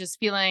stems from just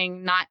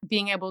feeling not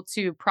being able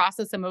to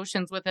process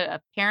emotions with a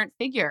parent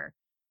figure.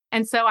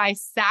 And so I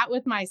sat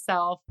with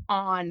myself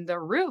on the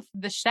roof,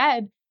 the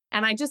shed,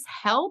 and I just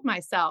held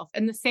myself.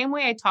 And the same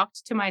way I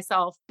talked to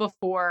myself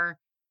before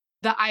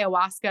the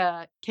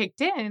ayahuasca kicked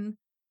in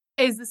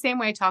is the same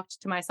way I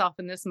talked to myself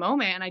in this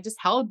moment. And I just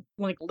held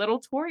like little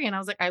Tori and I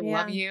was like, I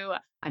love you.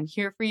 I'm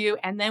here for you.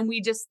 And then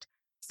we just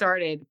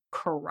started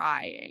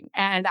crying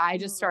and I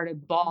just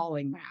started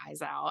bawling my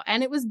eyes out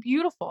and it was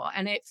beautiful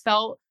and it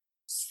felt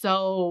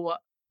so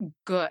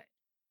good.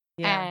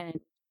 And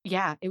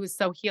it was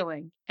so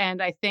healing.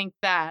 And I think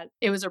that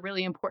it was a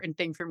really important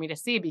thing for me to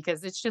see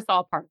because it's just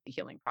all part of the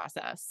healing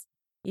process.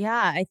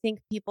 Yeah, I think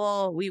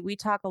people, we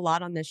talk a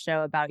lot on this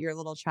show about your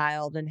little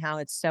child and how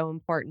it's so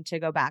important to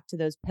go back to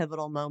those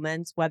pivotal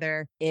moments,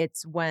 whether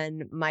it's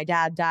when my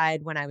dad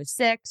died when I was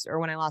 6 or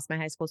when I lost my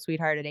high school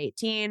sweetheart at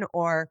 18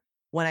 or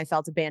when I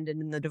felt abandoned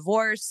in the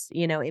divorce,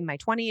 in my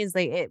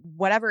 20s,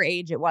 whatever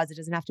age it was, it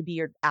doesn't have to be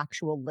your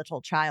actual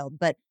little child,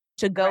 but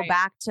to go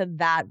back to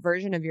that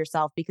version of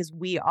yourself, because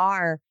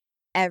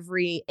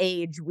every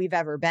age we've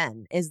ever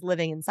been is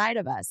living inside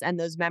of us. And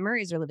those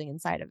memories are living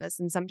inside of us.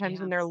 And sometimes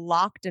when they're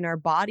locked in our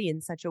body in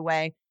such a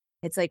way,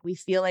 it's like we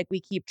feel like we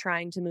keep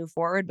trying to move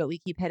forward, but we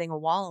keep hitting a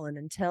wall. And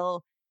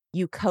until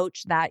you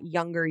coach that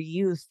younger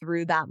you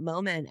through that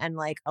moment and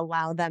like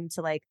allow them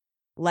to like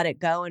let it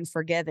go and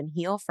forgive and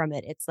heal from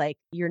it, it's like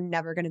you're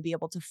never going to be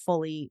able to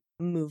fully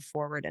move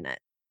forward in it.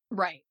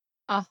 Right.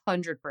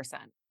 100%.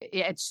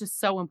 It's just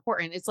so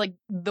important. It's like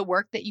the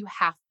work that you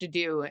have to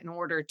do in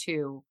order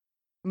to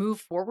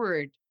move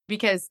forward,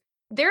 because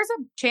there's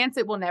a chance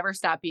it will never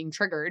stop being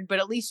triggered, but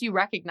at least you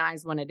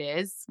recognize when it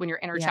is, when your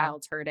inner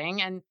child's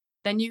hurting, and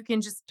then you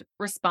can just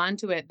respond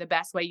to it the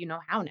best way you know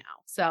how now.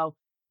 So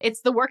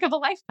it's the work of a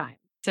lifetime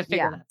to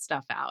figure that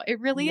stuff out.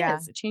 It really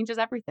is. It changes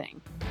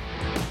everything.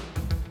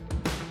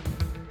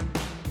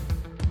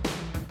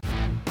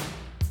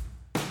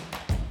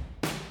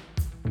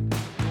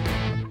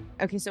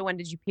 Okay, so when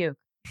did you puke?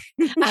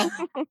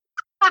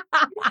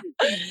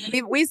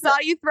 We saw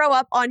you throw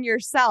up on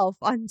yourself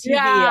on TV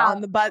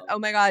on the bus. Oh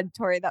my God,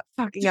 Tori, that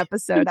fucking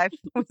episode. I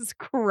was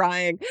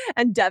crying.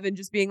 And Devin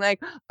just being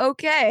like,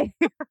 okay.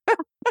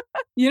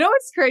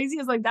 What's crazy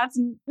is like, that's,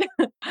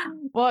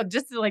 well,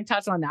 just to like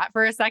touch on that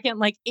for a second,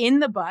 like in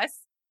the bus,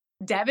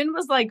 Devin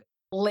was like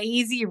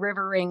lazy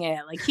rivering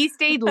it. Like he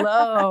stayed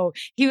low.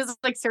 He was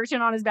like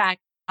searching on his back.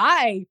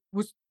 I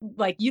was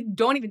like, you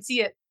don't even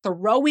see it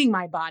throwing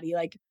my body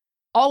like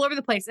all over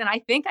the place. And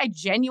I think I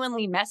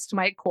genuinely messed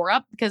my core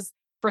up because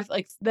for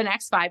like the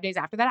next 5 days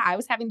after that, I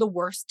was having the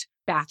worst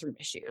bathroom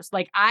issues.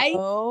 Like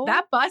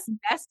that bus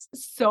messed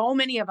so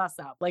many of us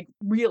up, like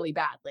really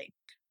badly.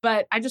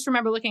 But I just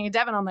remember looking at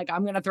Devin, I'm like,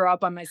 I'm going to throw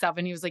up on myself.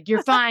 And he was like,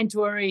 you're fine,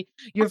 Tori,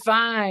 you're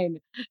fine.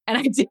 And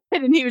I did.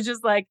 And he was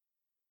just like,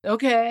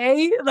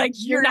 okay, like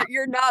you're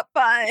not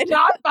fine.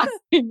 Not fine,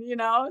 you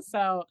know?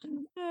 So,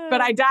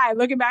 but I died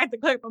looking back at the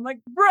clip. I'm like,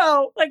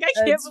 bro, like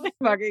I can't believe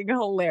fucking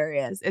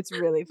hilarious. It's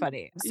really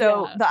funny.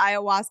 So the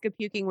ayahuasca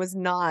puking was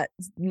not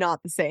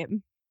the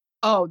same.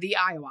 Oh, the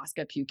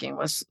ayahuasca puking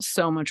was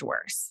so much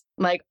worse.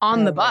 Like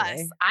on the bus,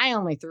 really? I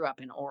only threw up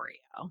an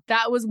Oreo.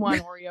 That was one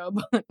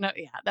Oreo.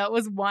 That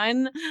was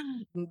one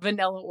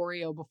vanilla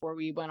Oreo before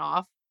we went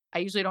off. I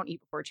usually don't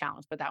eat before a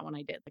challenge, but that one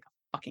I did like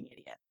a fucking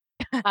idiot.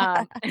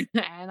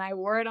 And I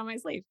wore it on my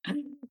sleeve.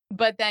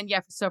 But then,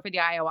 so for the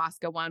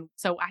ayahuasca one,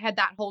 so I had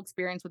that whole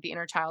experience with the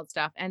inner child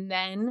stuff. And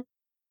then,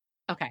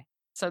 okay,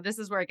 so this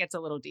is where it gets a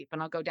little deep,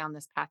 and I'll go down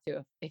this path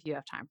too if you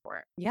have time for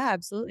it. Yeah,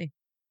 absolutely.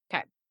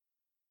 Okay.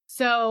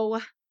 So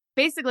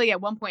basically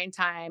at one point in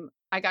time,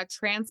 I got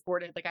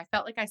transported. Like I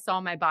felt like I saw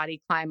my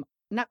body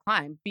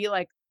be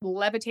like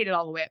levitated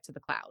all the way up to the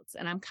clouds.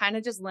 And I'm kind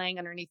of just laying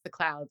underneath the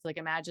clouds. Like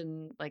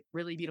imagine like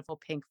really beautiful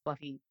pink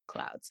fluffy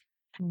clouds.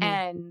 Mm-hmm.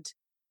 And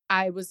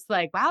I was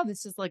like, wow,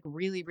 this is like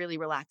really, really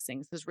relaxing.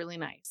 This is really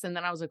nice. And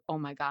then I was like, oh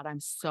my God, I'm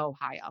so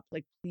high up.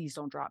 Like, please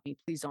don't drop me.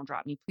 Please don't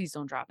drop me. Please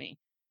don't drop me.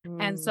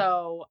 And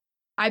so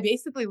I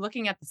basically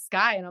looking at the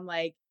sky and I'm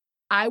like,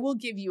 I will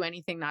give you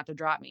anything not to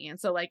drop me. And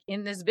so like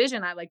in this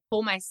vision, I like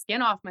pull my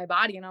skin off my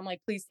body and I'm like,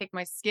 please take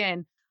my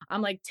skin.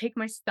 I'm like, take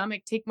my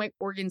stomach, take my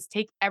organs,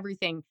 take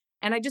everything.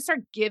 And I just start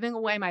giving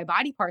away my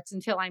body parts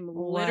until I'm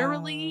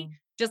literally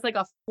just like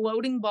a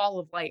floating ball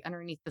of light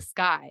underneath the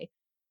sky.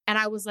 And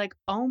I was like,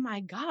 oh my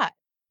God,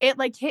 it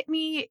like hit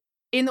me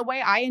in the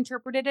way I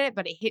interpreted it,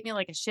 but it hit me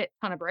like a shit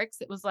ton of bricks.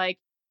 It was like,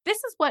 this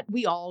is what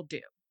we all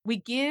do.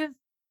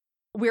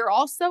 We're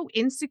all so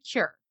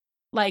insecure,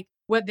 like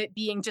whether it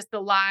being just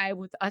alive,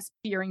 with us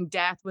fearing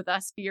death, with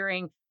us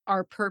fearing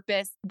our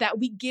purpose, that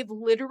we give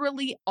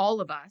literally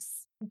all of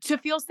us to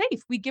feel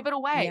safe. We give it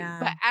away. Yeah.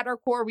 But at our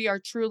core, we are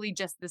truly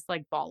just this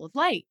like ball of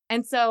light.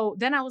 And so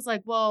then I was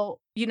like, well,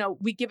 you know,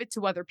 we give it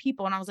to other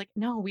people. And I was like,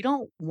 no, we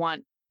don't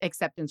want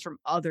acceptance from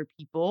other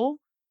people.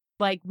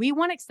 Like we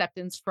want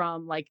acceptance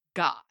from like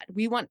God.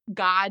 We want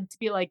God to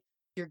be like,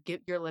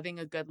 you're living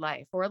a good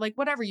life, or like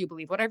whatever you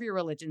believe, whatever your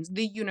religion's,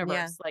 the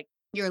universe, like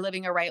you're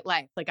living a right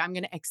life. Like I'm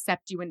going to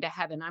accept you into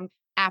heaven. I'm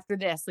after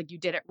this, like you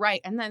did it right.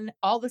 And then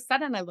all of a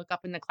sudden I look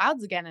up in the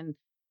clouds again and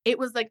it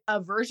was like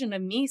a version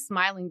of me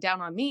smiling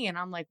down on me. And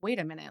I'm like, wait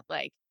a minute,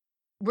 like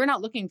we're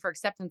not looking for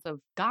acceptance of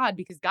God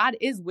because God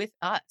is with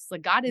us.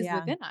 Like God is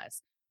within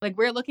us. Like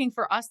we're looking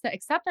for us to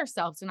accept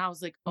ourselves. And I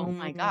was like, oh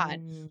my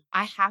God,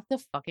 I have to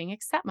fucking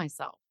accept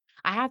myself.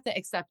 I have to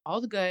accept all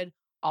the good,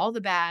 all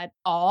the bad,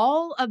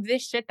 all of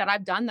this shit that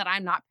I've done that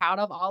I'm not proud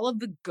of, all of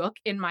the gook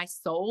in my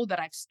soul that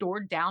I've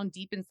stored down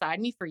deep inside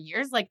me for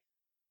years. Like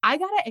I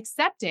got to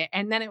accept it.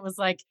 And then it was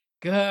like,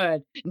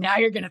 good, now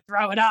you're going to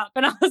throw it up.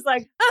 And I was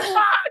like,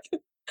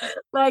 fuck.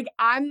 Like,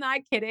 I'm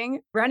not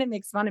kidding. Brennan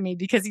makes fun of me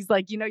because he's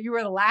like, you know, you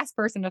were the last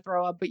person to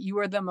throw up, but you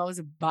were the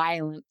most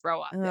violent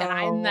throw up. And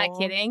I'm not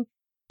kidding.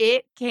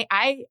 It came,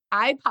 I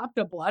popped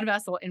a blood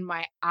vessel in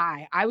my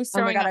eye. I was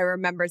throwing up. I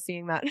remember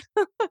seeing that.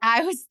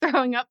 I was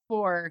throwing up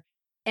for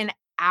an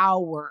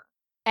hour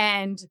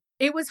and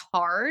it was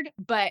hard,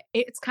 but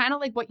it's kind of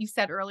like what you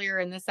said earlier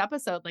in this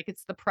episode. Like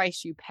it's the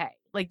price you pay.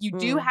 Like you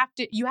do have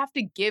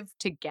to give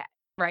to get,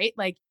 right?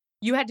 Like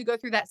you had to go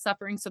through that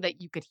suffering so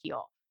that you could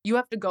heal. You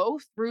have to go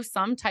through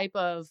some type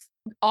of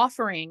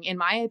offering, in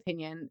my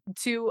opinion,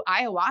 to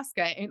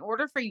ayahuasca in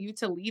order for you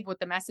to leave with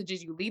the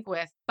messages you leave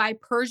with by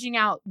purging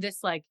out this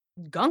like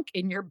gunk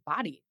in your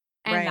body.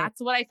 And that's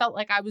what I felt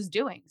like I was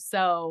doing.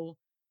 So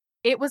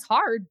it was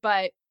hard,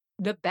 but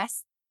the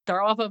best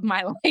throw up of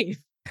my life.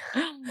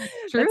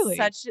 Truly.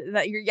 That's such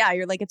that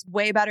you're like, it's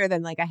way better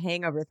than like a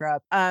hangover throw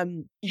up.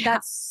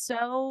 That's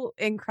so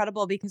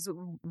incredible because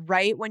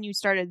right when you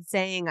started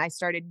saying I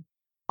started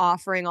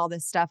offering all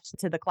this stuff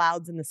to the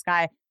clouds in the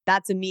sky,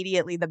 that's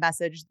immediately the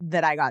message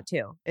that I got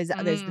too. Is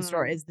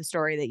the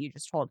story that you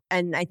just told.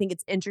 And I think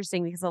it's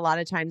interesting because a lot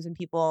of times when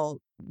people,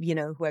 you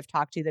know, who I've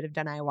talked to that have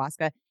done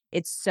ayahuasca,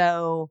 it's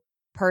so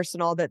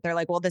personal that they're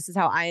like, well, this is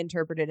how I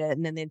interpreted it.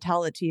 And then they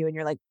tell it to you and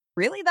you're like,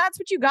 really? That's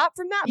what you got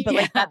from that? But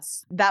like,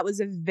 that was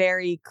a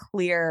very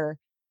clear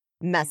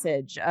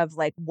message of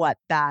like what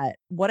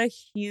a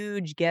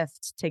huge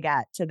gift to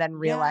get to then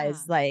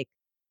realize like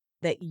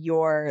that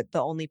you're the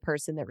only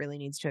person that really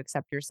needs to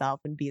accept yourself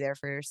and be there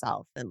for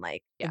yourself. And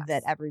like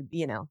that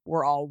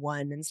we're all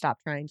one and stop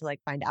trying to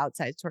like find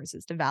outside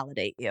sources to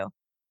validate you.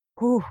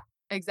 Whew.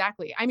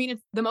 Exactly. I mean,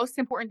 it's the most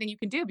important thing you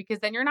can do because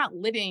then you're not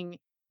living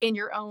in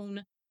your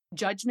own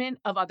judgment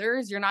of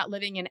others. You're not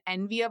living in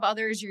envy of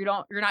others. You're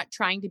not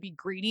trying to be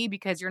greedy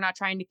because you're not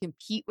trying to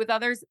compete with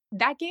others.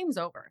 That game's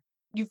over.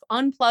 you've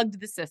unplugged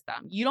the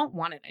system. You don't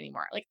want it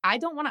anymore. Like, I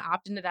don't want to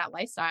opt into that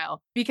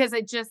lifestyle because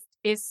it just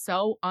is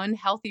so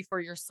unhealthy for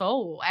your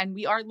soul. And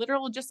we are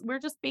we're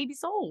just baby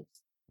souls.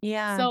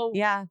 Yeah. So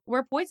Yeah.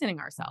 we're poisoning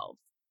ourselves.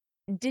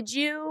 Did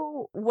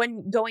you,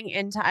 when going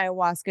into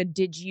ayahuasca,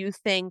 did you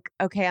think,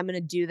 okay, I'm going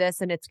to do this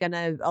and it's going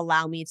to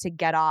allow me to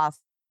get off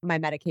my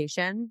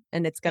medication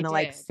and it's going to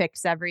like did.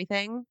 fix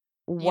everything?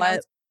 You know,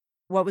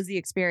 What was the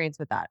experience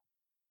with that?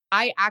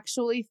 I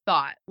actually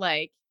thought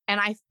like, and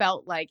I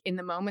felt like in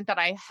the moment that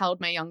I held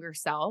my younger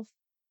self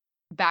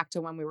back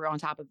to when we were on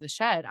top of the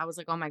shed, I was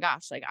like, oh my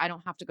gosh, like I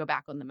don't have to go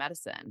back on the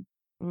medicine.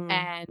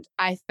 And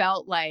I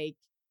felt like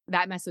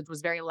that message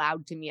was very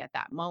loud to me at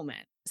that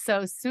moment.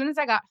 So as soon as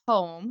I got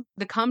home,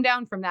 the come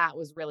down from that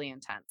was really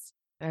intense.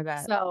 I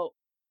bet. So,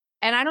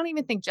 and I don't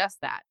even think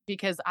just that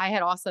because I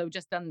had also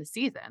just done the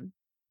season.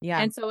 Yeah.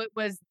 And so it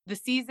was the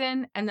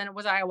season and then it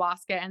was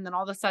ayahuasca. And then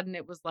all of a sudden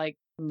it was like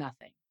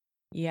nothing.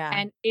 Yeah.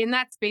 And in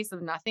that space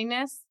of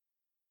nothingness,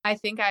 I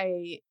think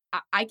I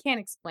can't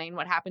explain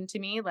what happened to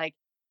me. Like,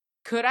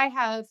 could I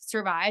have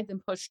survived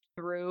and pushed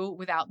through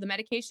without the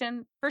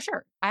medication? For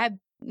sure. I have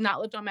not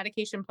lived on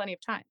medication plenty of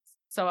times.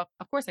 So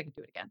of course I could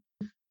do it again.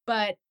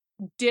 But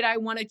did I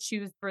want to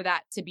choose for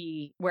that to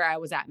be where I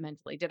was at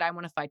mentally? Did I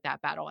want to fight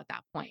that battle at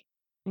that point?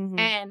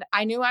 And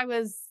I knew I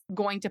was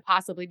going to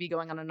possibly be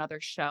going on another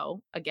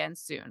show again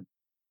soon.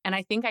 And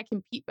I think I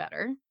compete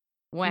better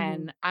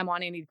when I'm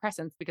on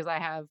antidepressants because I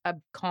have a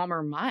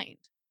calmer mind.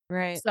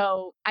 Right.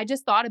 So I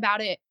just thought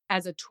about it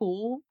as a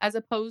tool, as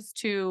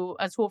opposed to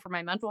a tool for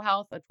my mental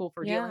health, a tool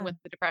for dealing with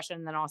the depression,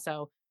 and then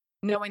also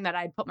knowing that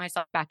I'd put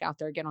myself back out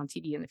there again on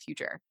TV in the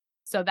future.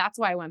 So that's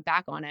why I went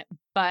back on it.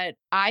 But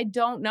I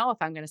don't know if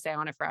I'm going to stay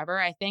on it forever.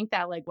 I think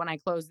that like when I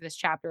close this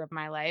chapter of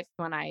my life,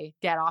 when I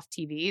get off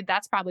TV,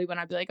 that's probably when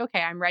I'll be like, okay,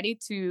 I'm ready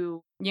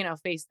to,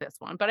 face this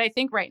one. But I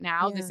think right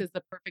now, this is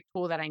the perfect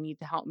tool that I need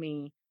to help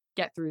me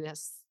get through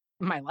this,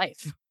 my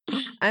life.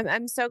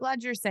 I'm so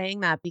glad you're saying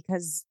that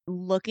because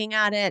looking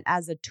at it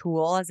as a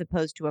tool as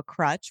opposed to a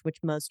crutch, which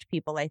most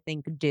people I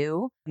think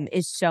do,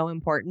 is so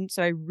important.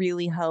 So I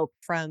really hope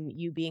from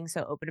you being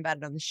so open about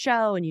it on the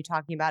show and you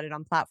talking about it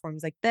on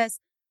platforms like this,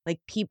 like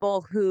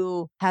people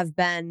who have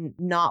been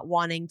not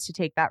wanting to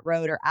take that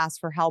road or ask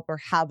for help or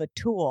have a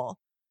tool.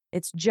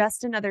 It's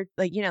just another,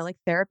 like, like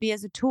therapy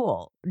is a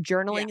tool.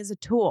 Journaling is a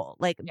tool.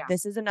 Like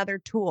this is another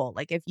tool.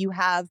 Like if you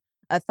have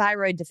a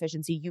thyroid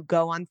deficiency, you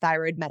go on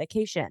thyroid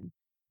medication.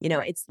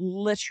 It's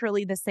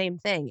literally the same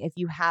thing. If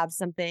you have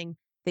something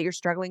that you're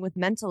struggling with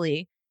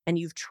mentally and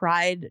you've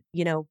tried,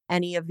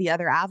 any of the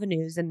other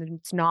avenues and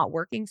it's not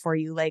working for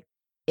you, like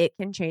it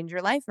can change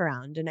your life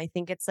around. And I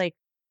think it's like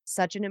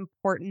such an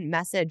important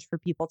message for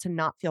people to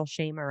not feel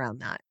shame around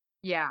that.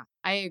 Yeah,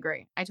 I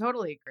agree. I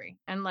totally agree.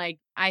 And like,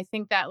 I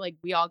think that like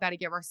we all got to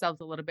give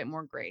ourselves a little bit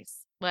more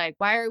grace. Like,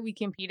 why are we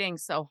competing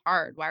so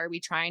hard? Why are we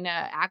trying to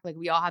act like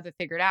we all have it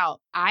figured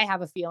out? I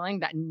have a feeling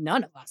that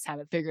none of us have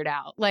it figured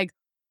out. Like,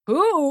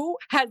 who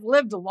has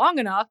lived long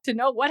enough to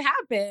know what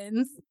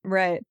happens?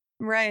 Right.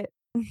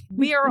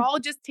 We are all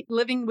just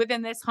living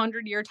within this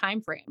 100-year time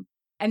frame.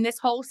 And this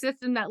whole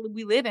system that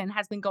we live in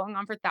has been going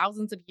on for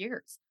thousands of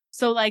years.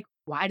 So like,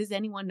 why does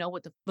anyone know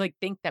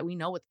think that we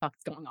know what the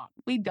fuck's going on?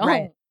 We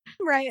don't.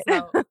 Right.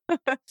 So,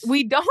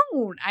 we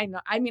don't. I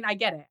know. I mean, I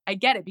get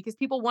it because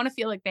people want to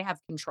feel like they have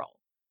control.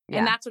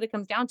 And that's what it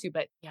comes down to.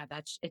 But yeah,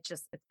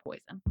 it's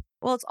poison.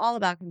 Well, it's all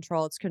about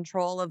control. It's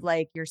control of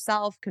like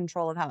yourself,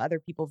 control of how other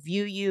people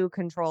view you,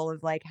 control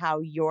of like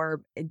how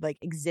you're like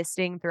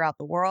existing throughout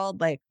the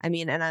world. Like, I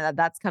mean, and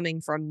that's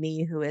coming from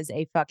me who is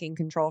a fucking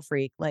control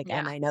freak. Like,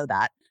 and I know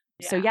that.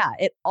 So yeah,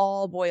 it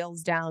all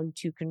boils down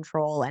to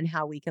control and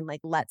how we can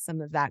like let some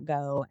of that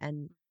go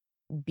and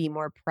be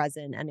more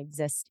present and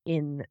exist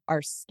in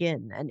our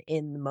skin and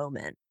in the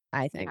moment,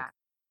 I think. Yeah.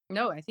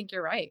 No, I think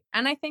you're right.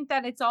 And I think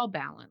that it's all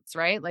balance,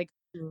 right? Like,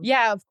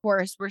 yeah, of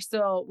course,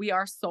 we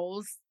are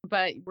souls,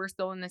 but we're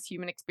still in this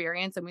human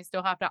experience and we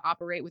still have to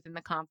operate within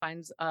the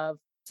confines of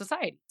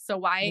society. So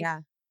why,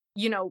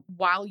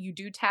 while you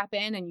do tap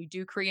in and you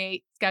do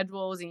create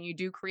schedules and you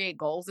do create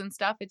goals and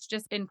stuff, it's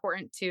just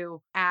important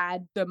to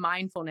add the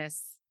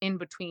mindfulness in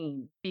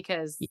between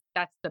because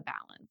that's the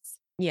balance.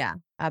 Yeah,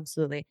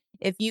 absolutely.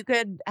 If you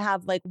could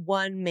have like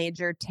one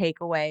major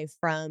takeaway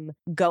from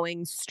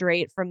going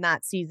straight from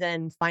that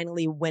season,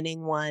 finally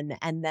winning one,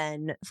 and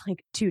then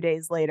like 2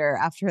 days later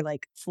after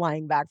like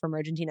flying back from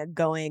Argentina,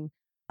 going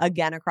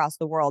again across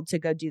the world to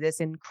go do this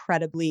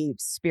incredibly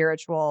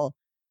spiritual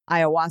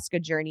ayahuasca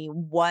journey,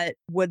 what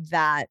would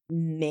that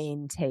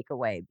main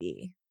takeaway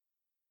be?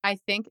 I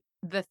think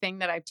the thing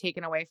that I've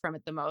taken away from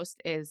it the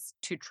most is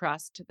to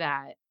trust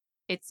that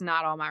it's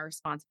not all my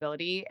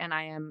responsibility and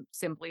I am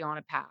simply on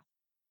a path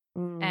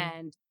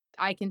and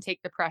I can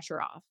take the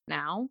pressure off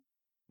now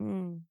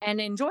and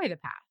enjoy the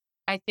path.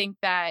 I think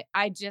that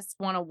I just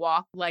want to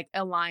walk like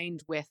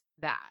aligned with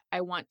that.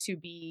 I want to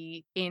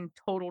be in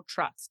total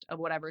trust of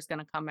whatever's going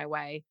to come my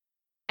way.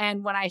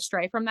 And when I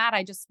stray from that,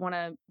 I just want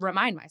to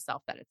remind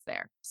myself that it's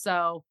there.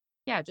 So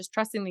yeah, just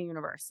trusting the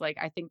universe. Like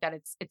I think that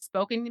it's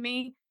spoken to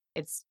me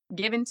it's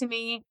given to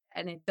me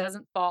and it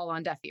doesn't fall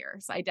on deaf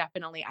ears. I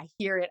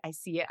hear it, I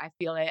see it, I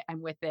feel it,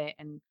 I'm with it.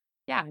 And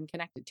yeah, I'm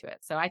connected to it.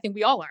 So I think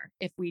we all are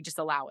if we just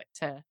allow it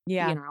to be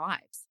in our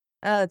lives.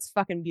 Oh, it's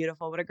fucking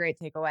beautiful. What a great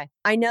takeaway.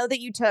 I know that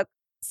you took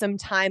some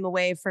time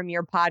away from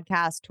your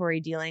podcast,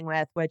 Tori Dealing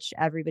With, which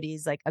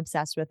everybody's like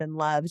obsessed with and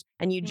loved,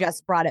 and you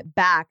just brought it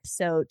back.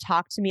 So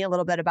talk to me a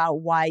little bit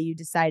about why you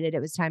decided it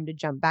was time to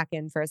jump back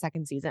in for a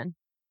second season.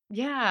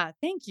 Yeah,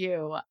 thank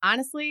you.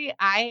 Honestly,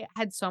 I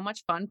had so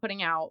much fun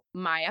putting out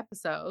my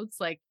episodes,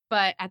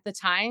 but at the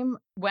time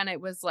when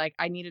it was like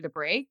I needed a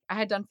break, I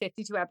had done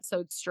 52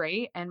 episodes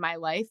straight and my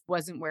life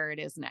wasn't where it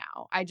is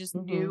now. I just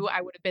knew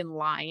I would have been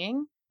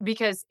lying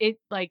because it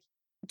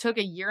took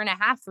a year and a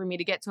half for me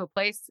to get to a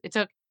place. It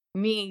took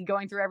me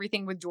going through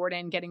everything with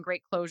Jordan, getting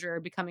great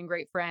closure, becoming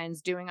great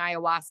friends, doing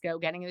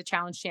ayahuasca, getting the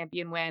challenge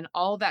champion win,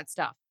 all of that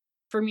stuff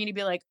for me to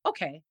be like,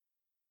 okay,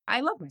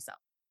 I love myself.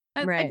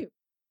 I do.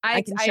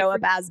 I can show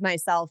up as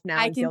myself now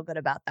and feel good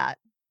about that.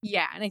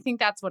 Yeah. And I think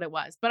that's what it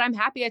was. But I'm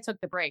happy I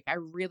took the break. I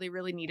really,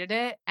 really needed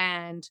it.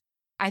 And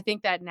I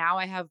think that now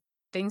I have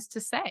things to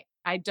say.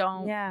 I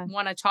don't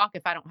want to talk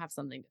if I don't have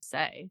something to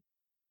say.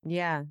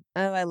 Yeah.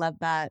 Oh, I love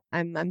that.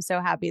 I'm so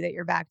happy that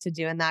you're back to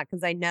doing that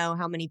because I know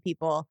how many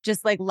people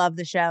just love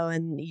the show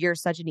and you're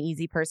such an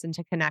easy person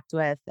to connect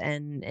with.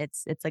 And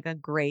it's like a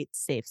great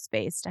safe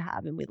space to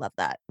have. And we love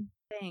that.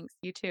 Thanks.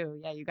 You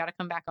too. Yeah. You got to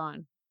come back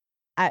on.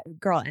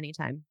 Girl,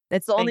 anytime.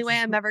 It's the only way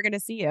I'm ever going to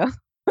see you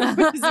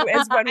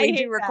is when we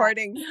do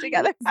recording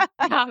together.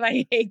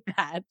 I hate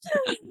that.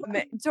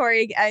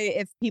 Tori,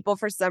 if people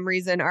for some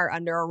reason are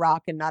under a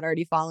rock and not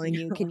already following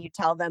you, can you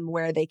tell them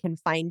where they can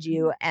find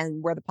you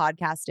and where the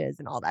podcast is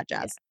and all that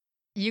jazz? Yeah.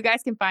 You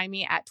guys can find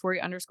me at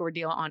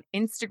Tori_Deal on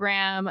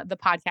Instagram. The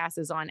podcast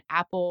is on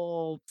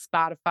Apple,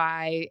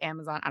 Spotify,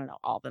 Amazon. I don't know,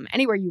 all of them.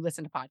 Anywhere you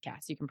listen to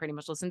podcasts, you can pretty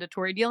much listen to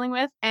Tori Dealing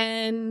With.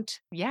 And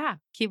yeah,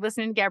 keep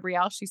listening to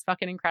Gabrielle. She's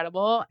fucking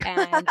incredible.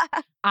 And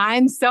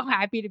I'm so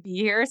happy to be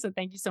here. So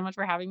thank you so much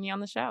for having me on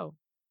the show.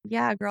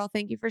 Yeah, girl,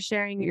 thank you for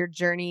sharing your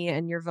journey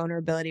and your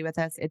vulnerability with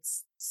us.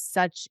 It's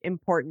such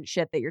important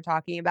shit that you're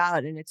talking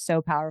about. And it's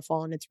so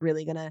powerful. And it's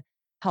really going to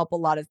help a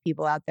lot of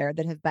people out there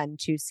that have been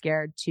too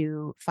scared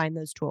to find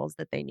those tools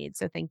that they need.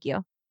 So thank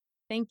you.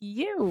 Thank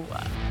you.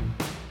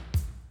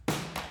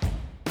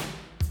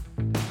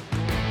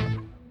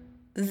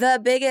 The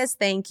biggest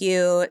thank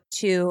you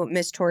to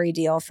Miss Tori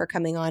Deal for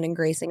coming on and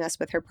gracing us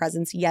with her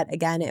presence yet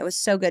again. It was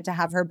so good to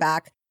have her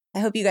back. I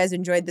hope you guys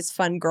enjoyed this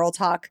fun girl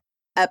talk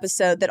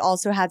episode that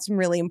also had some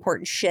really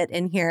important shit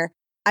in here.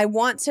 I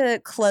want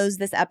to close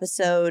this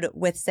episode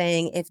with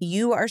saying if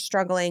you are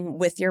struggling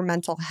with your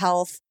mental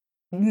health,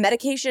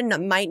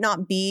 medication might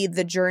not be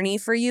the journey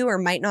for you or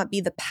might not be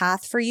the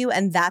path for you,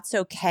 and that's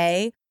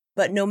okay.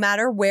 But no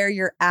matter where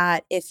you're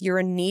at, if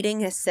you're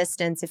needing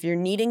assistance, if you're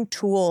needing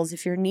tools,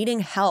 if you're needing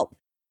help,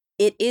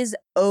 it is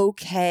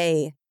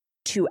okay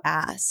to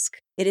ask.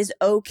 It is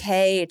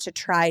okay to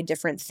try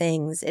different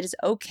things. It is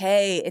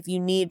okay if you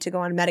need to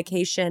go on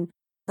medication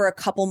for a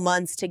couple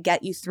months to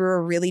get you through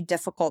a really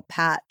difficult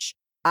patch.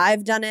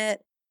 I've done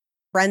it.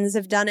 Friends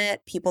have done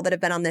it. People that have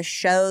been on this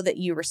show that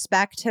you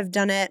respect have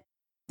done it.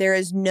 There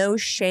is no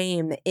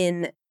shame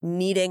in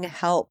needing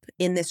help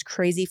in this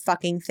crazy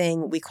fucking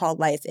thing we call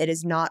life. It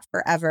is not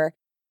forever.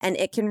 And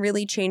it can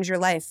really change your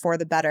life for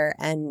the better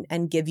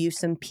and give you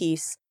some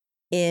peace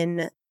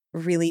in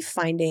really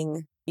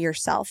finding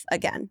yourself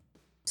again.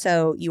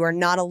 So you are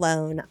not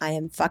alone. I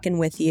am fucking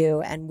with you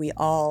and we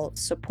all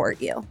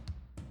support you.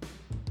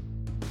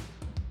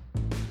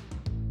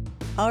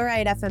 All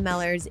right,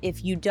 FMLers,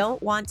 if you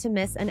don't want to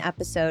miss an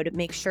episode,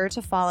 make sure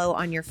to follow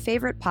on your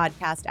favorite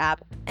podcast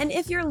app. And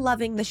if you're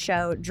loving the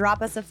show,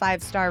 drop us a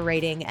 5-star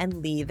rating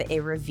and leave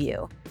a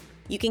review.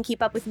 You can keep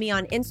up with me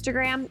on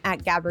Instagram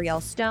at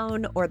Gabrielle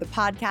Stone or the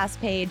podcast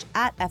page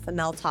at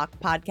FML Talk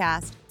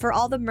Podcast. For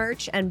all the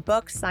merch and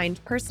books signed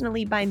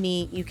personally by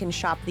me, you can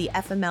shop the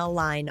FML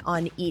line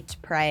on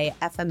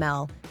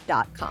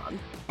eatprayfml.com.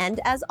 And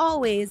as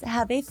always,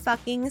 have a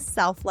fucking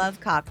self-love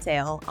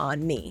cocktail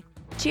on me.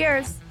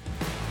 Cheers!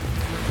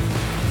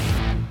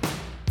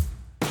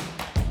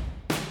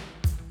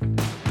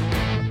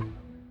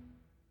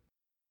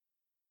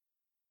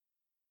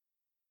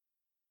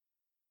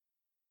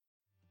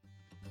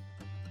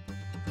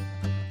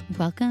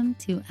 Welcome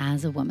to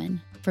As a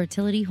Woman,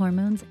 Fertility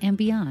Hormones and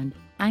Beyond.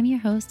 I'm your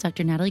host,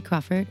 Dr. Natalie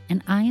Crawford,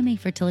 and I am a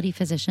fertility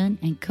physician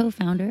and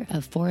co-founder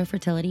of Fora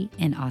Fertility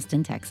in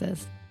Austin,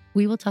 Texas.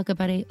 We will talk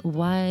about a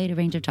wide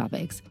range of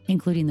topics,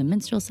 including the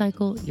menstrual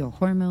cycle, your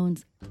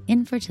hormones,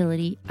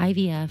 infertility,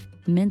 IVF,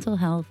 mental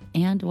health,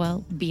 and,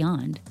 well,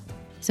 beyond.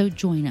 So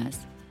join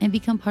us and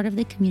become part of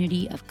the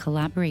community of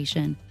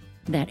collaboration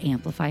that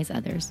amplifies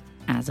others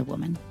as a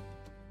woman.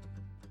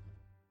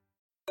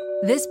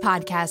 This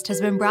podcast has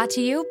been brought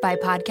to you by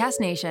Podcast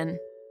Nation.